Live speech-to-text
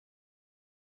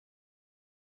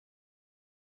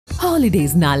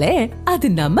Holidays nale, adu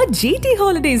namma GT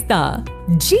Holidays da.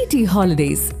 GT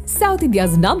Holidays, South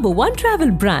India's #1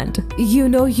 travel brand. You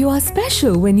know you are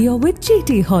special when you're with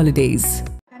GT Holidays.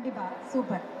 Kandipa,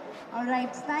 super. All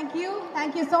right, thank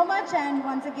you so much, and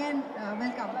once again,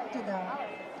 welcome to the.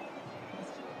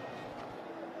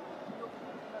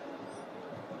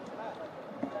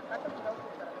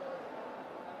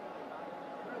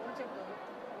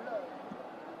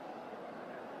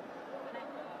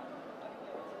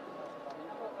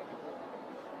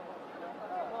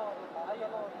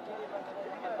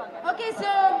 Okay, so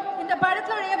இந்த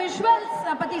படத்தோட visuals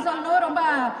பத்தி சொல்லணும். ரொம்ப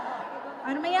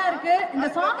அருமையா இருக்கு. இந்த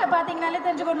சாங்கை பாத்தீங்கன்னாலே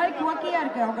தெரிஞ்சுக்க ஒரு மாதிரி குவக்கியா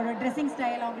இருக்கு. அவங்களோட ட்ரெஸ்ஸிங்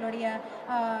ஸ்டைல், அவங்களுடைய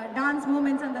டான்ஸ்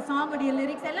மூமெண்ட்ஸ், அந்த சாங்குடைய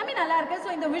லிரிக்ஸ் எல்லாமே நல்லா இருக்கு.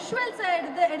 ஸோ இந்த விஷுவல்ஸ்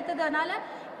எடுத்ததுனால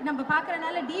நம்ம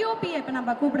பார்க்கறதுனால டிஓபி இப்போ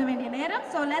நம்ம கூப்பிட வேண்டிய நேரம்.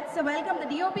 So let's welcome the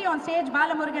DOP on stage,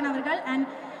 Balamurugan அவர்கள் அண்ட்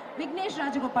விக்னேஷ்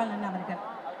ராஜகோபாலன் அவர்கள்.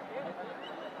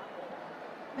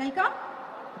 Welcome.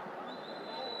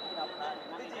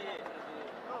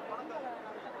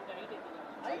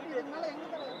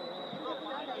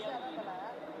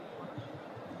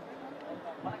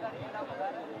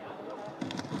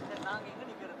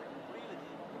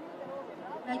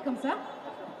 Welcome, sir.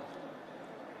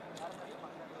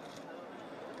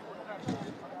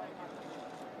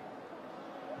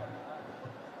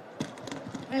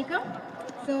 Welcome.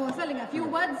 So, சொல்லுங்க few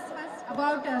words first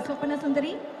about Soppana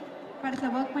Sundari.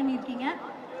 படத்துல work பண்ணிருக்கீங்க.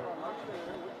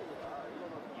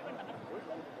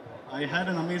 I had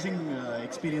an amazing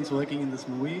experience working in this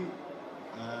movie.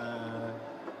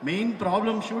 Main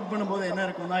problem shoot பண்ணும்போது என்ன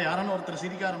இருக்கும்னா, யாரான ஒருத்தர்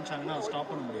சிரிக்க ஆரம்பிச்சாங்கன்னா அதை ஸ்டாப்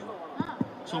பண்ண முடியாது.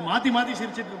 ஸோ மாற்றி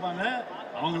சிரிச்சிட்டு இருப்பாங்க.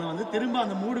 அவங்கள வந்து திரும்ப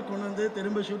அந்த மூடு கொண்டு வந்து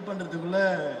திரும்ப ஷூட் பண்ணுறதுக்குள்ள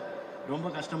ரொம்ப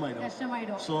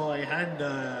கஷ்டமாயிடும். So I had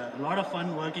lot of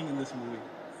fun working in this movie.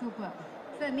 Super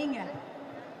sir. நீங்க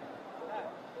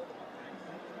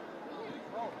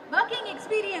ஒர்க்கிங்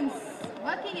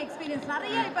எக்ஸ்பீரியன்ஸ்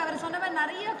நிறைய, இப்ப அவர் சொன்னவ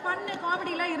நிறைய ஃபன்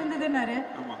காமெடிலாம் இருந்ததுன்னாரு.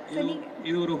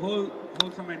 இது ஒரு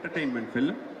ஹோல்சம் என்டர்டெயின்மெண்ட்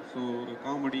ஃபில்ம். ஸோ ஒரு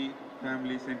காமெடி,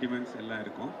 ஃபேமிலி சென்டிமெண்ட்ஸ் எல்லாம்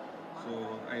இருக்கும். So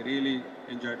I really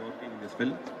enjoyed working in this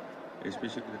film,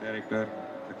 especially the director,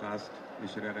 the cost,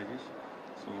 Aishwarya, Rajesh.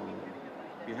 So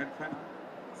we had fun.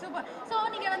 Super. So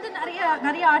நீங்க வந்து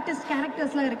நிறைய ஆர்டிஸ்ட்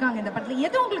கேரக்டர்ஸ்லாம் இருக்காங்க இந்த படத்துல.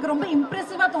 எது உங்களுக்கு ரொம்ப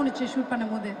இம்ப்ரெசிவா தோணுச்சு ஷூட்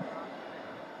பண்ணும்போது?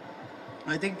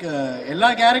 ஐ திங்க்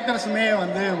எல்லா கேரக்டர்ஸுமே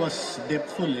வந்து வாஸ்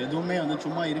டெப்த்ஃபுல். எதுவுமே வந்து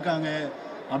சும்மா இருக்காங்க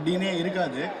அப்படின்னே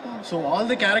இருக்காது. So all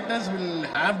the characters will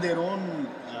have their own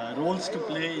Rolle's to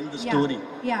play in the story.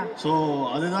 So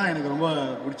அதுதான் எனக்கு ரொம்ப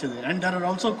பிடிச்சது. And there are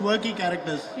also quirky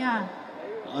characters.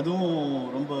 அதுவும்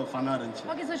ரொம்ப ஃபன்னா இருந்துச்சு.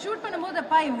 ஓகே, ஸோ ஷூட் பண்ணும்போது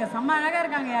அப்பா இவங்க செம்ம அழகா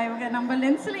இருக்காங்க, இவங்க நம்ம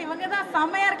லென்ஸ்ல இவங்க தான்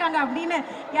செம்மையா இருக்காங்க அப்படின்னு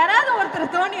யாராவது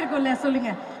ஒருத்தர் தோணி இருக்கும்ல?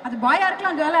 சொல்லுங்க. அது பாயா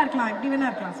இருக்கலாம், கேர்ளா இருக்கலாம், எப்படி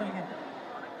வேணா இருக்கலாம். சொல்லுங்க.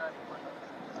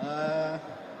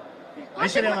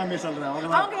 ஐஸ்வர்யா மேமே சொல்றேன்.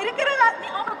 அவங்க இருக்கிறத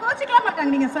அவங்க கோச்சிக்கலாம்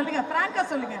மாட்டாங்க. நீங்க சொல்லுங்க, பிராங்கா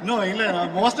சொல்லுங்க. நோ இல்ல,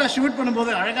 நான் மோஸ்டா ஷூட்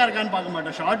பண்ணும்போது அழகா இருக்கான்னு பார்க்க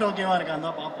மாட்டேன். ஷார்ட் ஓகேவா இருக்கான்னு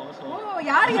தான் பாப்போம். ஓ,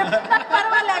 யார் எப்ப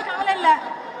பரவாயில்ல, கவலை இல்ல,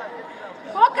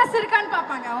 ஃபோக்கஸ் இருக்கான்னு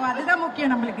பாப்பாங்க. ஓ, அதுதான்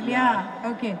முக்கியம் நம்மளுக்கு இல்லையா?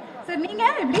 Okay sir. நீங்க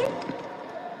எப்படி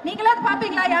நீங்களாவது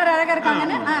பாப்பீங்களா யார் அழகா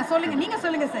இருக்காங்கன்னு? சொல்லுங்க, நீங்க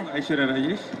சொல்லுங்க சார். ஐஸ்வர்யா,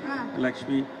 ராஜேஷ்,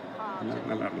 லக்ஷ்மி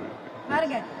நல்லா இருந்தாங்க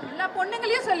பாருங்க. எல்லா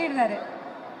பொண்ணுங்களையும் சொல்லிடுறாரு.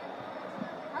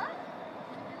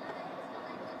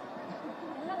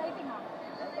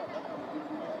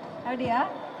 அப்படியா?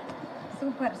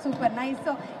 Super nice.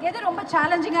 ஸோ எது ரொம்ப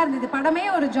சேலஞ்சிங்காக இருந்தது? படமே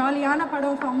ஒரு ஜாலியான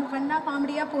படம், ஃபன்னாக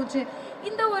காமெடியாக போச்சு.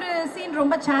 இந்த ஒரு சீன்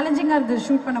ரொம்ப சேலஞ்சிங்காக இருந்தது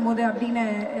ஷூட் பண்ணும்போது அப்படின்னு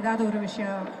ஏதாவது ஒரு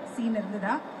விஷயம் சீன்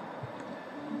இருந்ததா?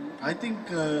 ஐ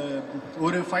திங்க்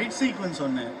ஒரு ஃபைட் சீக்வன்ஸ்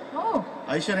ஒன்று.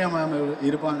 ஐஸ்வர்யா மேம்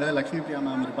இருப்பாங்க, லக்ஷ்மி பிரியா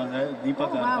மேம் இருப்பாங்க, தீபா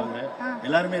இருப்பாங்க,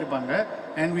 எல்லாருமே இருப்பாங்க.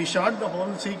 And we shot the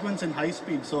whole sequence in high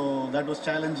speed. So that was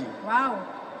challenging. Wow.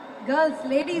 Girls,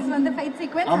 ladies வந்து ஃபைட்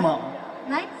சீக்வன்ஸ். ஆமாம்,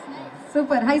 நைஸ்,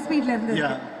 சூப்பர். ஹை ஸ்பீட்ல இருந்தது.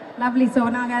 லவ்லி. ஸோ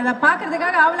நாங்கள் அதை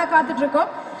பார்க்கறதுக்காக அவளை காத்துட்டு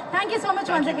இருக்கோம். Thank you so much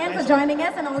once again for joining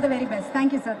us and all the very best.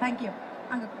 Thank you sir. Thank you.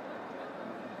 அங்கே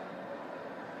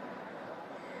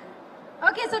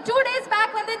ஓகே. ஸோ 2 days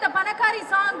பேக் வந்து இந்த பணக்காரி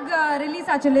சாங் ரிலீஸ்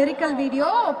ஆச்சு, லிரிக்கல் வீடியோ.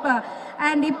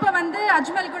 அண்ட் இப்போ வந்து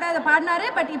அஜ்மல் கூட அதை பாடினாரு.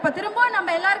 பட் இப்போ திரும்ப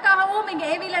நம்ம எல்லாருக்காகவும் இங்கே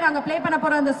ஏவியில் நாங்கள் ப்ளே பண்ண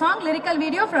போகிறோம் அந்த சாங், லிரிக்கல்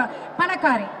வீடியோ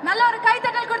பணக்காரி. நல்லா ஒரு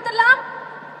கைத்தட்டல் கொடுத்துடலாம்.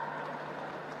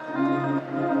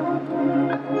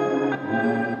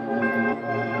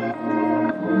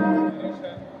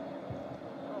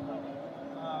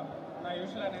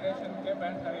 Narration clip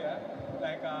and career,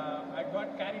 like I got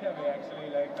carried away actually,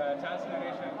 like Charles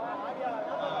narration,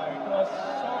 it was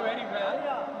so very well.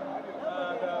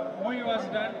 The movie was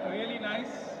done really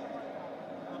nice.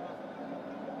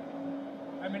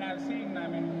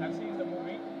 I've seen the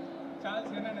movie.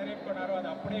 Charles enna narrate pannaro adu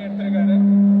appadiye eduthirukkaru.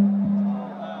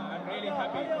 I'm really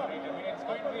happy for it. It's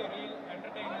going to be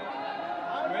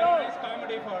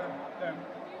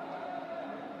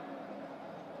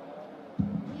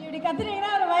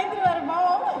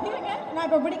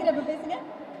இப்போ பிடிக்கிறப்ப பேசுங்க.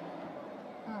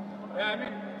 Yeah, I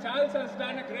mean, Charles has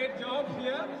done a great job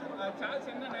here. Charles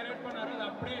என்ன narrate பண்ணாரோ அது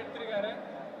அப்படியே எடுத்திருக்காரு.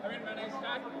 I mean, when I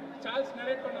start, Charles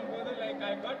narrate பண்ணும்போது like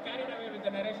I got carried away with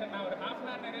the narration. நான் ஒரு half an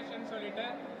hour narration சொல்லிட்டு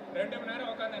 2 மணி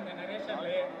நேரம் உட்காந்து அந்த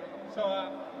narrationலயே. So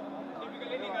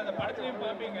typically நீங்க அந்த படத்துலயும்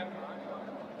பார்ப்பீங்க.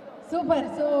 சூப்பர்.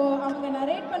 ஸோ அவங்க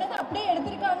நரேட் பண்ணது அப்படியே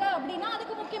எடுத்திருக்காங்க அப்படின்னா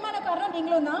அதுக்கு முக்கியமான காரணம்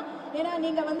நீங்களும் தான். ஏன்னா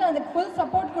நீங்கள் வந்து அதுக்கு ஃபுல்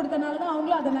சப்போர்ட் கொடுத்தனால தான்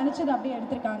அவங்களும் அதை நினச்சது அப்படியே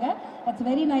எடுத்திருக்காங்க. That's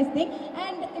very nice thing.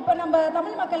 And இப்போ நம்ம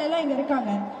தமிழ் மக்கள் எல்லாம் இங்கே இருக்காங்க.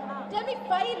 Tell me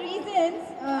 5 reasons,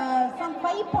 some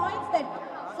 5 points that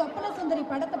சொப்பன சுந்தரி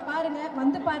படத்தை பாருங்க,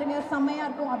 வந்து பாருங்க, செம்மையா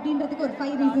இருக்கும் அப்படின்றதுக்கு ஒரு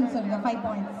 5 reasons சொல்லுங்க. 5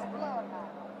 points.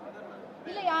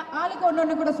 இல்லை ஆளுக்கு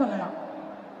ஒன்று கூட சொல்லலாம்.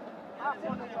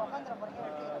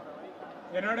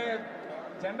 என்னோட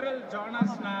ஜென்ரல்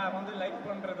ஜானர்ஸ் நான் வந்து லைக்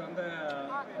பண்ணுறது வந்து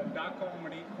டார்க்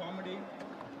காமெடி.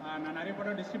 நான் நிறைய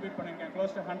படம் டிஸ்ட்ரிபியூட் பண்ணியிருக்கேன்,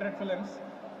 close to 100 films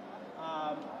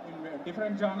in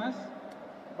different genres.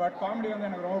 But comedy வந்து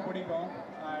எனக்கு ரொம்ப பிடிக்கும்.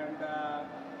 And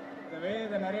the way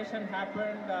the narration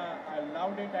happened, I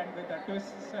loved it. And with the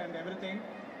twists and every thing,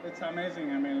 it's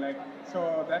amazing. I mean like, so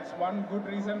that's one good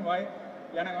reason why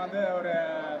எனக்கு வந்து ஒரு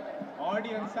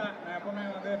ஆடியன்ஸாக, நான் எப்போவுமே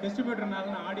வந்து டிஸ்ட்ரிபியூட்டர்னால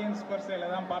நான் ஆடியன்ஸ்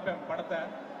பர்சையில் தான் பார்ப்பேன் படத்தை.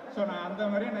 ஸோ நான் அந்த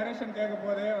மாதிரி நரேஷன் கேட்கும்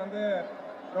போதே வந்து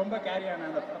ரொம்ப கேரி ஆனேன்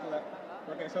அந்த படத்தில்.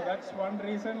 Okay, so that's one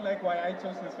reason like why I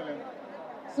choose this film.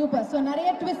 Super. So நிறைய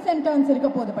ட்விஸ்ட் அண்ட் டர்ன்ஸ் இருக்க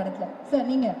போகுது படத்தில். சார்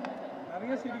நீங்கள்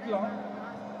நிறைய சிரிக்கலாம்,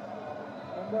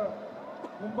 ரொம்ப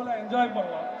கும்பலாக என்ஜாய்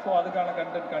பண்ணலாம். ஸோ அதுக்கான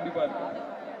கண்டென்ட் கண்டிப்பாக இருக்கும்.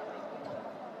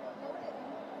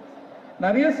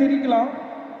 நிறைய சிரிக்கலாம்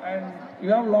and you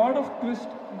have a lot of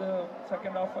twist in the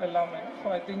second half எல்லாமே. So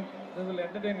I think this will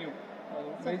entertain you.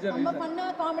 Major reason. நம்ம பண்ணா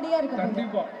காமெடியா இருக்கு.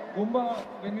 கண்டிப்பா கும்பா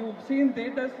when you see in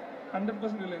theaters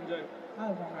 100% you will enjoy.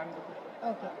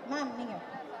 Okay ma'am, நீங்க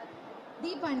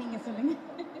தீபா நீங்க சொல்லுங்க.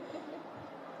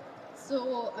 So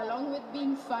along with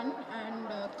being fun and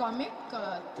comic,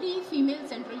 3 female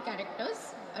central characters,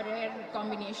 a rare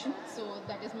combination. So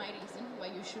that is my reason why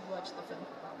you should watch the film.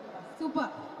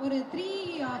 Super. ஒரு 3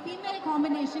 female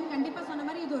combination. கண்டிப்பாக சொன்ன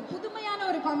மாதிரி இது ஒரு புதுமையான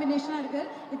ஒரு காம்பினேஷனாக இருக்குது.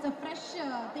 It's a fresh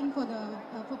thing for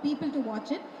people to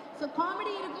watch it. So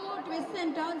comedy இருக்கும், ட்விஸ்ட்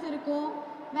அண்ட் டர்ன்ஸ் இருக்கும்.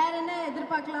 வேற என்ன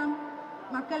எதிர்பார்க்கலாம்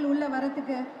மக்கள் உள்ள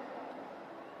வரத்துக்கு?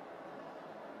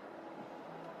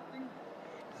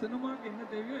 சினிமாக்கு என்ன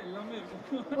தேவையோ எல்லாமே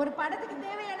இருக்கும். ஒரு படத்துக்கு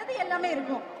தேவையானது எல்லாமே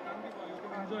இருக்கும்.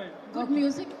 Good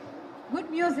music. Good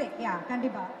music, yeah,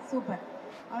 கண்டிப்பா. Super.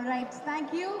 All right, thank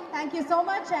you so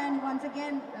much, and once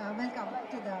again welcome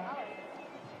to the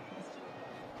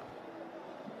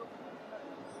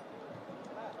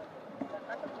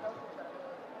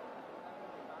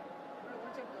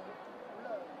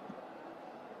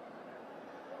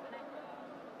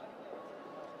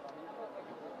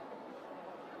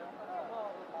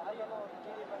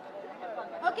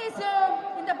Okay, so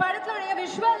இந்த படத்தோட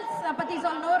விஷுவல்ஸ் பத்தி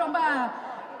சொல்லணும். ரொம்ப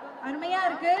அருமையா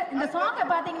இருக்கு. இந்த சாங்கை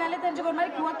பாத்தீங்கன்னாலே தெரிஞ்சுக்க ஒரு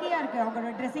மாதிரி குவக்கியா இருக்கு.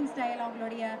 அவங்களோட ட்ரெஸ்ஸிங் ஸ்டைல்,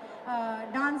 அவங்களுடைய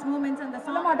டான்ஸ் மூவ்மெண்ட்ஸ், அந்த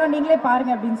சொல்ல மாட்டோம் நீங்களே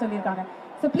பாருங்க அப்படின்னு சொல்லியிருக்காங்க.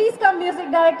 So please come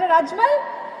music director Ajmal.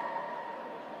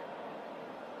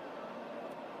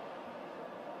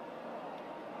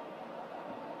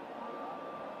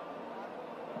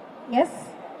 S,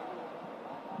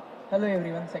 hello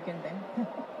every one, second time.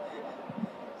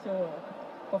 So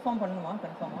perform பண்ணணுமா?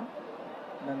 கன்ஃபார்மா?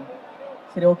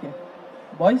 சரி, okay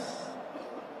boys.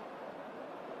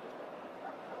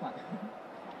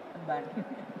 Bad.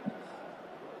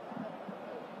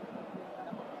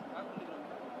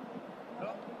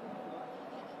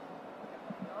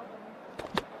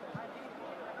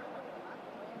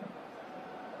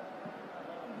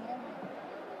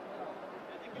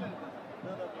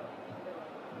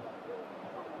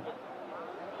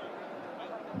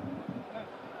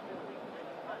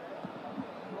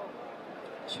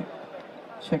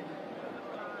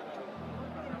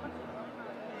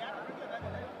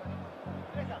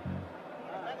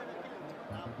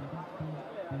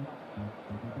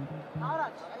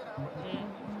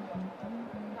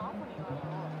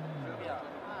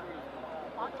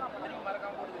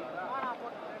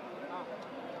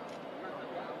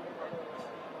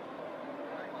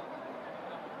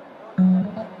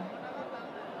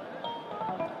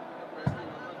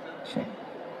 Check.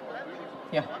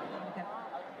 Yeah.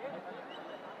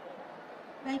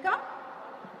 Welcome.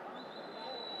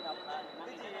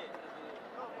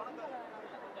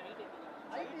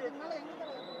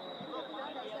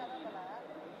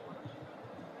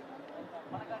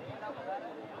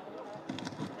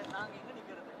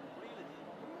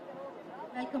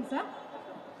 Welcome, sir.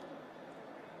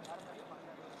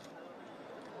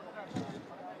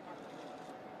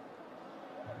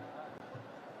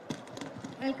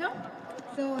 Welcome.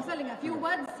 So, சொல்லுங்க, few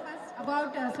words first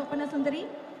about Soppana Sundari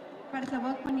படத்துல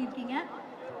work பண்ணிருக்கீங்க.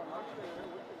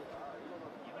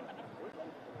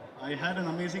 I had an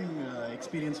amazing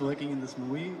experience working in this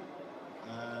movie.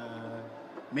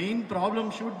 Main problem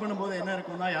shoot பண்ணும்போது என்ன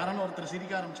இருக்கும்னா யாரான ஒருத்தர்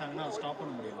சிரிக்க ஆரம்பிச்சாங்கன்னா அதை ஸ்டாப்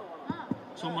பண்ண முடியாது.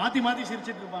 ஸோ மாற்றி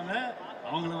சிரிச்சிட்டு இருப்பாங்க.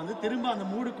 அவங்கள வந்து திரும்ப அந்த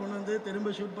மூடு கொண்டு வந்து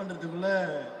திரும்ப ஷூட் பண்ணுறதுக்குள்ள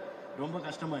ரொம்ப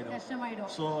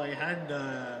கஷ்டமாயிடும். So I had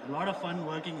lot of fun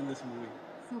working in this movie.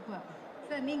 Super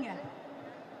sir. நீங்க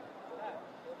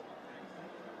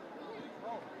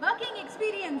ஒர்க்கிங்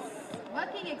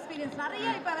எக்ஸ்பீரியன்ஸ் நிறைய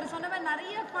இப்ப அவர் சொன்னவ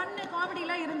நிறைய ஃபன்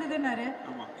காமெடிலாம் இருந்ததுன்னாரு.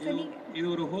 ஆமா, இது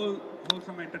ஒரு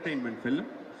ஹோல்சம் என்டர்டெயின்மெண்ட்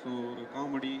ஃபிலிம். ஸோ ஒரு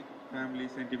காமெடி, ஃபேமிலி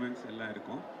சென்டிமெண்ட்ஸ் எல்லாம்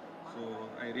இருக்கும். So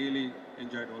I really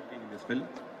enjoyed working in this film,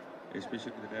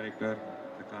 especially the director,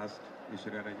 the cost,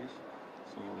 Aishwarya, Rajesh.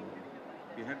 So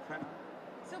we had fun.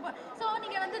 Super. So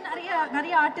நீங்க வந்து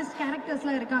நிறைய ஆர்டிஸ்ட்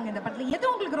கேரக்டர்ஸ்லாம் இருக்காங்க இந்த படத்துல.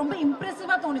 எது உங்களுக்கு ரொம்ப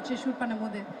இம்ப்ரெசிவா தோணுச்சு ஷூட்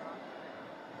பண்ணும்போது?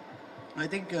 ஐ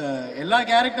திங்க் எல்லா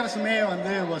கேரக்டர்ஸுமே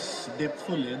வந்து வாஸ்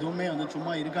டெப்த்ஃபுல். எதுவுமே வந்து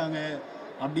சும்மா இருக்காங்க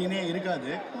அப்படின்னே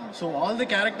இருக்காது. So all the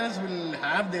characters will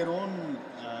have their own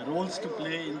Rolle's to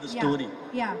play in the story.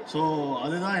 So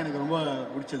அதுதான் எனக்கு ரொம்ப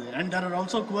பிடிச்சது. And there are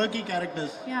also quirky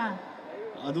characters.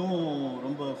 அதுவும்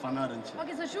ரொம்ப ஃபன்னா இருந்துச்சு.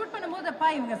 ஓகே, ஸோ ஷூட் பண்ணும்போது அப்பா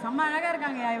இவங்க செம்ம அழகா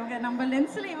இருக்காங்க, இவங்க நம்ம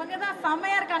லென்ஸ்ல இவங்க தான்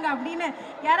செம்மையா இருக்காங்க அப்படின்னு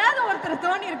யாராவது ஒருத்தர்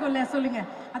தோணி இருக்கும்ல? சொல்லுங்க.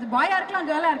 அது பாயா இருக்கலாம்,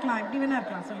 கேர்ளா இருக்கலாம், எப்படி வேணா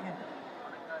இருக்கலாம். சொல்லுங்க.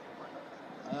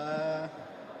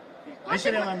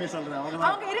 ஐஸ்வர்யா மேமே சொல்றேன்.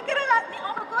 அவங்க இருக்கிறதா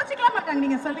அவங்க கோச்சிக்கலாம் மாட்டாங்க.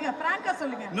 நீங்க சொல்லுங்க, பிராங்கா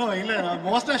சொல்லுங்க. நோ இல்ல, நான்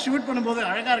மோஸ்டா ஷூட் பண்ணும்போது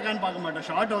அழகா இருக்கான்னு பார்க்க மாட்டேன்.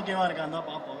 ஷார்ட் ஓகேவா இருக்கான்னு தான்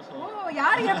பார்ப்போம். ஓ,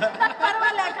 யார் எப்ப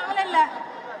பரவாயில்ல, கவலை இல்ல,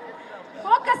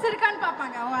 ஃபோக்கஸ் இருக்கான்னு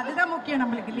பார்ப்பாங்க. ஓ, அதுதான் முக்கியம்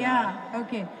நம்மளுக்கு இல்லையா?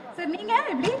 Okay sir. நீங்க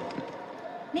எப்படி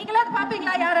நீங்களா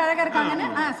பாப்பீங்களா யார் அழகா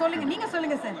இருக்காங்கன்னு? சொல்லுங்க, நீங்க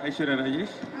சொல்லுங்க சார். ஐஸ்வர்யா,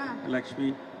 ராஜேஷ், லக்ஷ்மி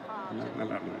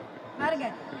நல்லா பாருங்க,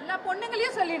 எல்லா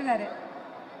பொண்ணுங்களையும் சொல்லிடுறாரு.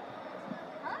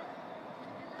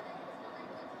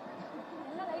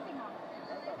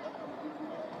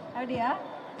 அப்படியா?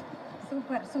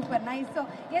 Super nice. ஸோ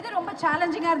எது ரொம்ப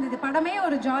சேலஞ்சிங்காக இருந்தது? படமே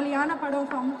ஒரு ஜாலியான படம்,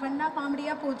 ஃபன்னாக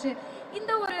காமெடியாக போச்சு.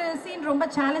 இந்த ஒரு சீன் ரொம்ப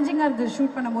சேலஞ்சிங்காக இருந்தது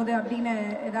ஷூட் பண்ணும்போது அப்படின்னு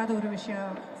ஏதாவது ஒரு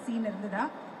விஷயம் சீன் இருந்ததா?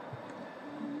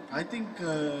 ஐ திங்க்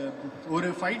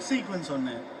ஒரு ஃபைட் சீக்வன்ஸ்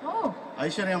ஒன்று.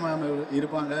 ஐஸ்வர்யா மேம்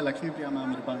இருப்பாங்க, லக்ஷ்மி பிரியா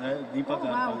மேம் இருப்பாங்க, தீபா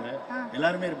இருப்பாங்க,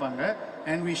 எல்லாருமே இருப்பாங்க.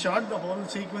 And we shot the whole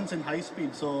sequence in high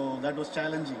speed. So that was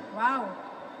challenging. Wow.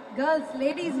 Girls,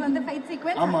 ladies வந்து ஃபைட்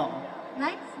சீக்வன்ஸ். ஆமாம்,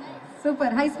 நைஸ்,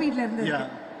 சூப்பர். ஹை ஸ்பீட்ல இருந்தது.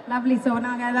 லவ்லி. ஸோ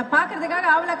நாங்கள் அதை பார்க்கறதுக்காக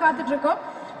அவளை காத்துட்டு இருக்கோம்.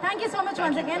 Thank you so much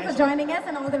once again for joining us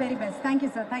and all the very best. Thank you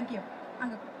sir. Thank you.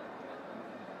 அங்கே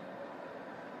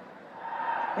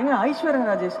எங்க ஐஸ்வர்யா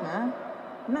ராஜேஷ்ங்க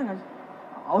என்னங்க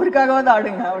அவருக்காக வந்து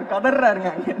ஆடுங்க, அவர் கதறாருங்க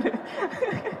அங்கே.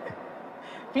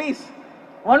 Please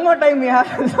one more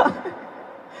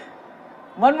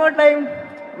time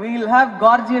we will have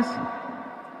gorgeous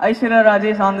Aishwarya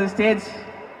Rajesh on the stage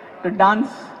to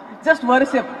dance. Just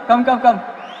worship. Come.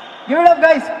 Give it up,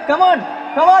 guys. Come on.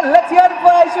 Let's hear it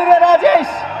for Aishwarya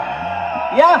Rajesh.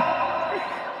 Yeah.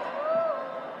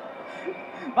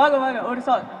 வாங்க ஒரு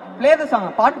song play the song.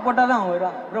 பாட்டு போட்டா தான்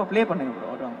வருவாங்க. bro play பண்ணுங்க bro.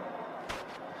 வருவாங்க.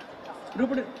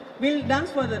 Rupert, we'll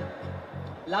dance further.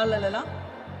 La la la la.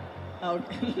 Out.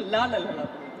 La la la la.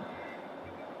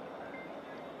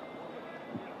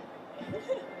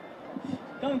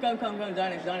 Come.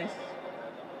 Join us.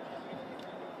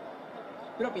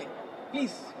 Bro,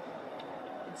 please.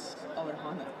 It's our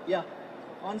honor. Yeah.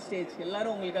 On stage.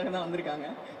 எல்லாரும் உங்களுக்காக தான் வந்திருக்காங்க.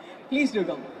 Please do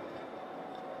come.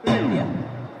 Yeah.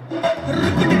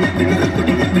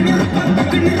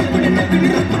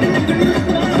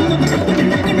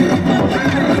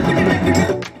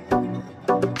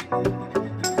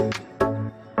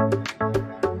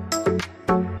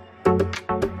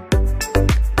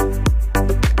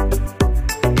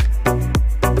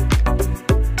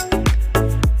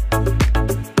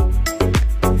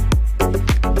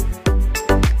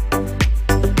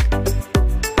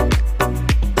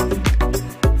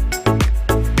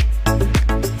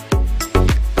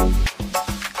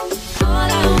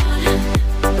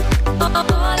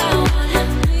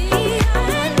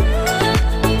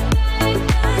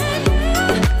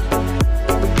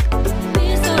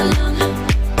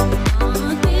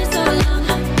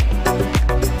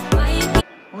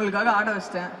 ஆட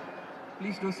வச்சிட்டேன்.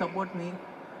 Please do support me.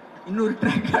 இன்னொரு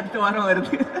track அடுத்த வாரம்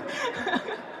வருது.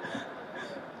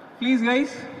 ப்ளீஸ்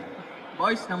கைஸ்,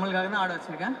 பாய்ஸ் நம்மளுக்காக தான் ஆட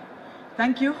வச்சிருக்கேன்.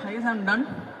 Thank you. I guess I'm ton.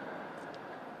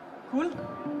 Cool.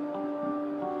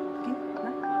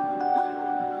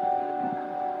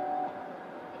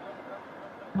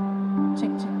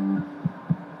 Check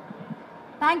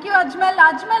thank you Ajmal.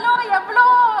 அஜ்மலும் எவ்வளோ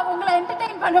உங்களை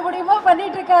என்டர்டெயின் பண்ண முடியுமோ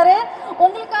பண்ணிட்டு இருக்காரு.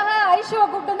 உங்களுக்காக ஐஷுவை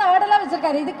கூப்பிட்டு வந்து ஆடெல்லாம்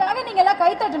வச்சிருக்காரு. இதுக்காக நீங்க எல்லாம் கை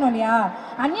தட்டணும் இல்லையா?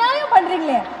 அநியாயம்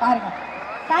பண்றீங்களே பாருங்க.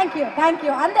 Thank you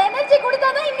thank you. அந்த எனர்ஜி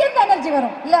கொடுத்தாதான் இங்க இருந்து எனர்ஜி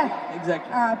வரும் இல்ல?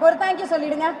 எக்ஸாக்ட்லி. இப்போ ஒரு தேங்க்யூ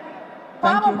சொல்லிடுங்க.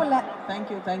 பாவம் புள்ள.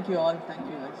 Thank you all.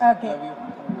 Thank you guys. Okay.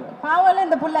 பாவம்ல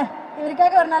இந்த புள்ள.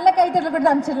 இவருக்காக ஒரு நல்ல கை தட்டல்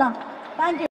கொடுத்து அனுப்பிச்சிடலாம்.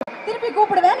 தேங்க்யூ. திருப்பி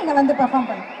கூப்பிடுவேன், நீங்க வந்து பெர்ஃபார்ம்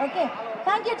பண்ணுங்க. Okay.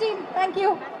 Thank you team.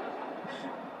 Thank you.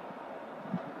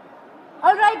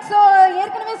 Alright. So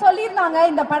ஏற்கனவே சொல்லியிருந்தாங்க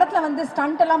இந்த படத்தில் வந்து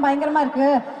ஸ்டண்ட் எல்லாம் பயங்கரமாக இருக்கு,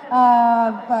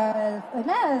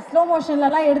 என்ன ஸ்லோ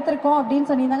மோஷன்லலாம் எடுத்திருக்கோம் அப்படின்னு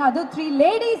சொல்லியிருந்தாங்க. அதுவும் 3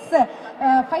 லேடிஸ்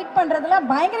ஃபைட் பண்ணுறதுலாம்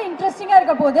பயங்கர இன்ட்ரெஸ்டிங்காக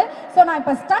இருக்க போகுது. ஸோ நான்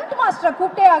இப்போ ஸ்டண்ட் மாஸ்டரை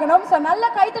கூப்பிட்டே ஆகணும். ஸோ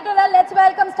நல்ல கைத்தட்டல let's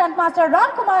welcome stunt master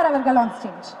Ramkumar அவர்கள் ஆன்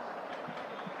ஸ்டேஜ்.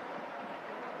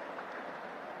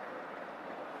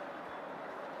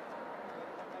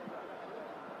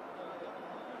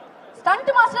 ஸ்டண்ட்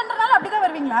மாஸ்டர்ன்றனால அப்படிதான்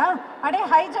வருவீங்களா? அடே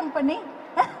ஹை ஜம்ப் பண்ணி.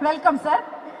 Welcome sir.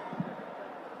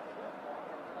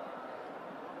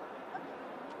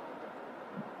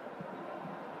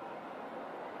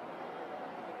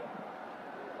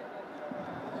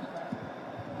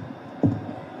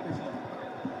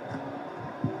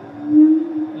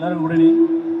 எல்லாரும் good evening.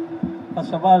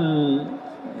 First of all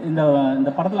இந்த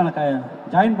படத்தில் எனக்கு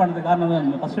ஜாயின் பண்ணதுக்கு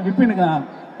காரணம் ஃபஸ்ட்டு விப்பினுக்கு நான்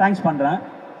தேங்க்ஸ் பண்ணுறேன்.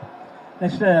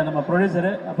 நெக்ஸ்ட்டு நம்ம ப்ரொடியூசரு,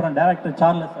 அப்புறம் டைரக்டர்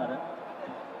சார்லஸ் சார்.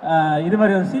 இது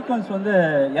மாதிரி ஒரு சீக்வன்ஸ் வந்து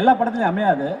எல்லா படத்துலையும்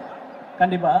அமையாது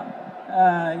கண்டிப்பாக.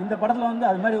 இந்த படத்தில் வந்து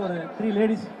அது மாதிரி ஒரு 3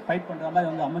 லேடிஸ் ஃபைட் பண்ணுற மாதிரி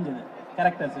வந்து அமைஞ்சது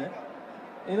கேரக்டர்ஸு.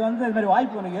 இது வந்து இது மாதிரி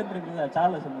வாய்ப்பு எனக்கு ஏற்படுகிறது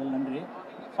சார்லஸ் முதல் நன்றி.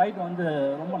 ஃபைட் வந்து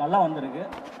ரொம்ப நல்லா வந்திருக்கு.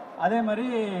 அதே மாதிரி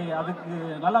அதுக்கு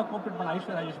நல்லா கோஆப்ரேட் பண்ண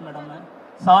ஐஸ்வர்யா ராஜேஷ் மேடம்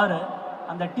சாரு,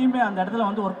 அந்த டீமே அந்த இடத்துல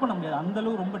வந்து ஒர்க் பண்ண முடியாது.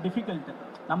 அந்தளவுக்கு ரொம்ப டிஃபிகல்ட்டு.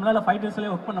 நம்மளால்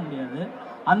ஃபைட்டர்ஸ்லேயே ஒர்க் பண்ண முடியாது.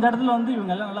 அந்த இடத்துல வந்து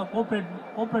இவங்க எல்லாம் நல்லா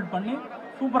கோஆப்ரேட் பண்ணி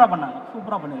சூப்பராக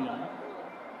பண்ணியிருக்காங்க.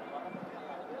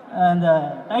 இந்த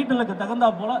டைட்டிலுக்கு தகுந்தா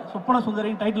போல் சொப்பன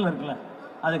சுந்தரின் டைட்டில் இருக்குல்ல,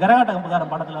 அது கரகாட்டக்கார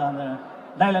படத்தில் அந்த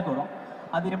டைலாக் வரும்.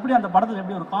 அது எப்படி அந்த படத்தில்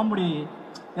எப்படி ஒரு காமெடி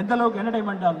எந்த அளவுக்கு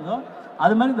என்டர்டைன்மெண்ட்டாக இருந்ததோ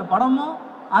அது மாதிரி இந்த படமும்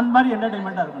அந்த மாதிரி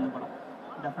என்டர்டைன்மெண்ட்டாக இருக்கும் இந்த படம்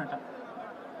டெஃபினட்டாக.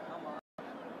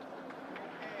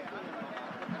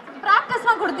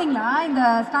 ப்ராக்டிஸ்லாம் கொடுத்தீங்களா இந்த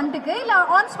ஸ்டண்ட்டுக்கு, இல்லை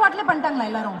ஆன் ஸ்பாட்லேயே பண்ணிட்டாங்களா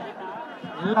எல்லாரும்?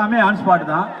 எல்லாமே ஆன்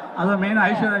ஸ்பாட் தான். அதுவும் மெயினாக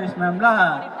ஐஸ்வர்யா ராஜேஷ் மேம்லாம்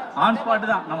ஆன்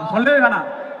ஸ்பாட் தான். நம்ம சொல்லவே வேணாம்,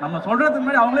 நம்ம சொல்கிறதுக்கு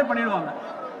முன்னாடி அவங்களே பண்ணிடுவாங்க.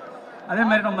 அதே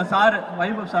மாதிரி நம்ம சார்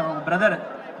வைபவ் சார், அவங்க பிரதர்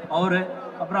அவரு,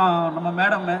 அப்புறம் நம்ம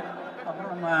மேடம்மு, அப்புறம்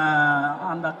நம்ம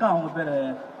அந்த அக்கா அவங்க பேர்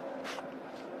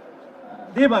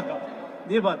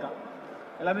தீபாக்கா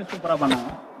எல்லாமே சூப்பராக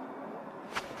பண்ணாங்க.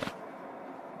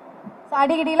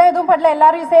 அடிக்கடிலாம் எதுவும் பண்ணல,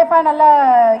 எல்லாரும் சேஃபாக நல்லா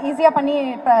ஈஸியாக பண்ணி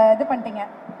இது பண்ணிட்டீங்க.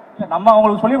 இல்லை நம்ம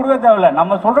அவங்களுக்கு சொல்லிக் கொடுக்க தேவையில்ல,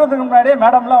 நம்ம சொல்கிறதுக்கு முன்னாடியே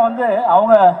மேடம்லாம் வந்து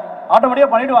அவங்க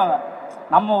ஆட்டோமேட்டிக்காக பண்ணிவிடுவாங்க.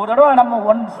 நம்ம ஒரு தடவை நம்ம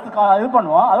ஒன்ஸ் இது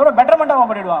பண்ணுவோம், அதோட பெட்டர்மெண்ட்டாக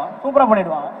பண்ணிவிடுவாங்க, சூப்பராக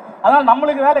பண்ணிவிடுவாங்க. அதனால்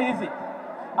நம்மளுக்கு வேலை ஈஸி.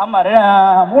 ஆமாம்,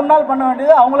 3 நாள் பண்ண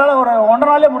வேண்டியது அவங்களால ஒரு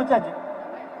 1.5 நாளே முடிச்சாச்சு.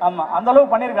 ஆமாம்,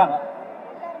 அந்தளவுக்கு பண்ணியிருக்காங்க.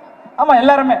 ஆமாம்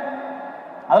எல்லாருமே.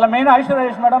 அதில் மெயினாக ஐஸ்வர்யா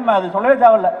ராஜேஷ் மேடம் அது சொல்லவே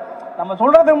தேவையில்ல. நம்ம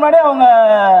சொல்கிறதுக்கு முன்னாடியே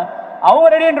அவங்க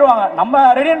ரெடின்றுவாங்க, நம்ம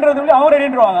ரெடின்றதுக்குள்ளே அவங்க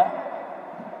ரெடின்றுவாங்க.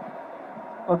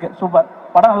 Okay super.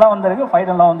 படம் நல்லா வந்திருக்கு,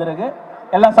 ஃபைட் நல்லா வந்திருக்கு.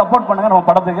 எல்லாம் சப்போர்ட் பண்ணுங்கள் நம்ம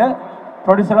படத்துக்கு,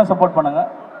 ப்ரொடியூசரும் சப்போர்ட் பண்ணுங்கள்.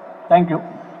 தேங்க்யூ.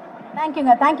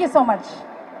 தேங்க்யூங்க. Thank you so much.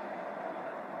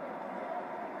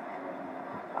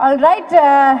 Alright.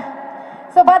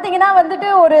 So பார்த்தீங்கன்னா வந்துட்டு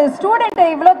ஒரு ஸ்டூடெண்ட்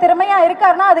இவ்வளோ திறமையாக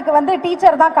இருக்காருன்னா அதுக்கு வந்து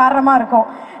டீச்சர் தான் காரணமாக இருக்கும்.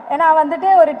 ஏன்னா வந்துட்டு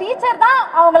ஒரு டீச்சர் தான்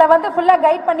அவங்கள வந்து ஃபுல்லாக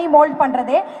கைட் பண்ணி மோல்ட்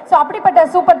பண்ணுறதே. ஸோ அப்படிப்பட்ட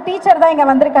சூப்பர் டீச்சர் தான் இங்கே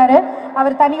வந்திருக்காரு.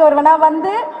 அவர் தனி ஒருவனாக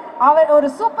வந்து அவர் ஒரு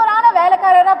சூப்பரான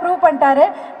வேலைக்காரராக ப்ரூவ் பண்ணிட்டாரு.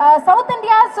 South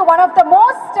India's one of the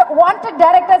most wanted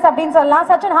directors அப்படின்னு சொல்லலாம்.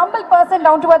 Such an humble person,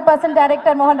 down to அர்த் பர்சன்,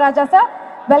 டைரக்டர் மோகன் ராஜா sir.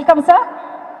 Welcome sir.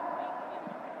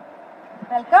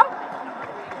 Welcome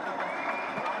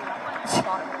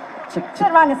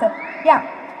sir. வாங்க சார். யா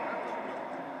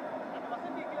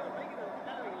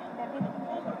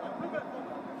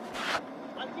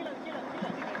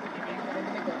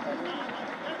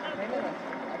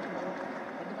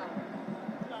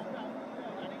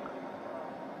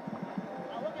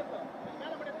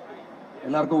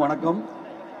எல்லாருக்கும் வணக்கம்.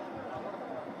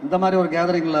 இந்த மாதிரி ஒரு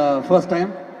கேதரிங்ல ஃபர்ஸ்ட்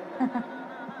டைம்.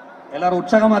 எல்லாரும்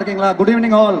உற்சாகமா இருக்கீங்களா? Good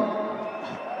evening all.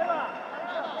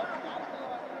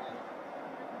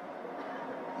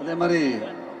 அதே மாதிரி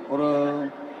ஒரு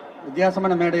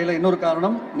வித்தியாசமான மேடையில் இன்னொரு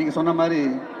காரணம், நீங்க சொன்ன மாதிரி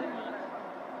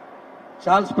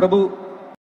சார்ல்ஸ் பிரபு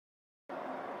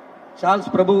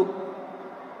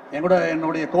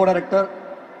என்னுடைய கோ டைரக்டர்.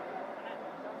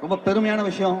 ரொம்ப பெருமையான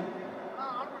விஷயம்.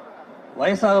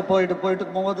 வயசாக போயிட்டு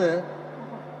போகும்போது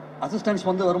அசிஸ்டன்ஸ்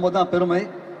வரும்போது தான் பெருமை.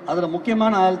 அதில்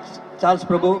முக்கியமான ஆள் சார்ல்ஸ்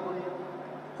பிரபு,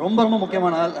 ரொம்ப ரொம்ப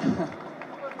முக்கியமான ஆள்.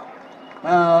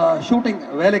 ஷூட்டிங்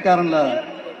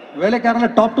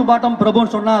வேலைக்காரனில் டாப் டு பாட்டம்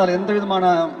பிரபுன்னு சொன்னால் அதில் எந்த விதமான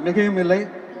மிகையும் இல்லை.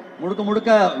 முழுக்க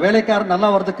முழுக்க வேலைக்காரன் நல்லா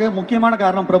வர்றதுக்கு முக்கியமான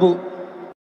காரணம் பிரபு.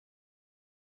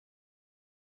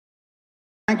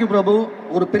 தேங்க்யூ பிரபு.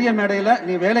 ஒரு பெரிய மேடையில்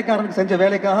நீ வேலைக்காரனுக்கு செஞ்ச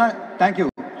வேலைக்காக தேங்க்யூ.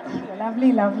 லவ்லி.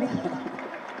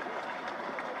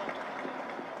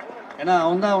 ஏன்னா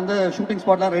அவன் தான் வந்து ஷூட்டிங்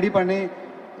ஸ்பாட்லாம் ரெடி பண்ணி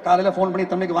காலையில் ஃபோன் பண்ணி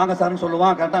தம்பிக்கு வாங்க சார்னு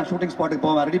சொல்லுவான். கரெக்டாக ஷூட்டிங் ஸ்பாட்டுக்கு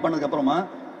போவேன். ரெடி பண்ணதுக்கப்புறமா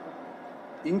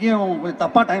இங்கேயும் கொஞ்சம்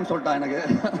தப்பாக டைம் சொல்லிட்டான் எனக்கு.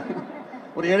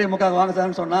 ஒரு 7:45 வாங்க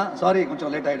சார்னு சொன்னால் சாரி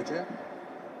கொஞ்சம் லேட் ஆகிடுச்சு.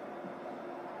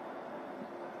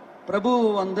 பிரபு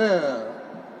வந்து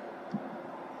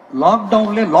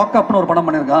லாக்டவுன்லேயே லாக்அப்னு ஒரு படம்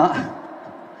பண்ணியிருக்கான்.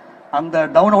 அந்த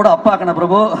டவுனோட அப்பாக்கின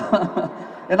பிரபு.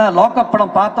 ஏன்னா லாக்அப்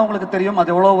படம் பார்த்தவங்களுக்கு தெரியும்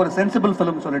அது எவ்வளோ ஒரு சென்சிபிள்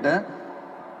ஃபிலிம் சொல்லிட்டு.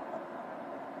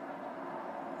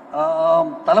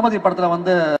 தளபதி படத்தில்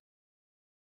வந்து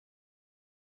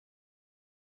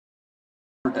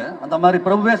அந்த மாதிரி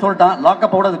பிரபுவே சொல்லிட்டான்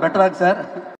லாக்அப்போட அது பெட்டரா இருக்கு சார்,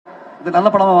 இது நல்ல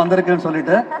படமா வந்திருக்குன்னு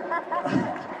சொல்லிட்டு.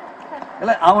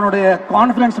 இல்லை அவனுடைய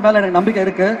கான்ஃபிடன்ஸ் மேல எனக்கு நம்பிக்கை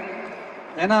இருக்கு.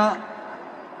 ஏன்னா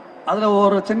அதுல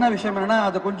ஒரு சின்ன விஷயம் என்னன்னா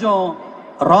அது கொஞ்சம்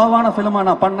ராவான ஃபிலிமா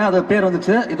நான் பண்ணேன். அது பேர்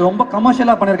வந்துச்சு இது ரொம்ப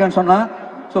கமர்ஷியலா பண்ணிருக்கேன்னு சொன்னா.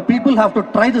 So people have to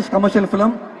try this commercial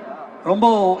film. ரொம்ப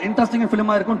இன்ட்ரெஸ்டிங்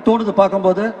ஃபிலிமா இருக்கும்னு தோணுது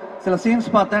பார்க்கும்போது. சில சீன்ஸ்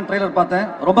பார்த்தேன், ட்ரெய்லர் பார்த்தேன்.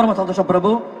 ரொம்ப சந்தோஷம்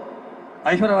பிரபு.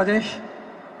 Aishwarya Rajesh,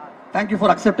 thank you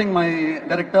for accepting my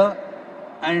director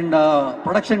and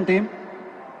production team,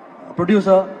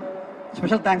 producer.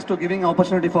 Special thanks to giving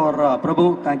opportunity for Prabhu.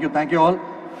 Thank you all.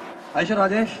 Aishwarya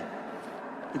Rajesh,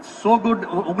 it's so good.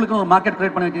 உங்களுக்கு ஒரு மார்க்கெட்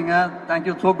கிரியேட் பண்ணியிருக்கீங்க.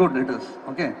 Thank you, so good it is.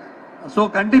 Okay, so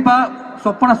கண்டிப்பாக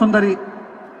சொப்பன சுந்தரிய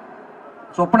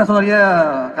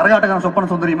கரகாட்டக்காரன் சொப்பன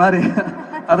சுந்தரி மாதிரி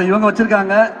அதை இவங்க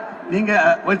வச்சிருக்காங்க. நீங்க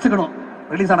வச்சுக்கணும்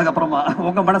ரிலீஸ் ஆனதுக்கு அப்புறமா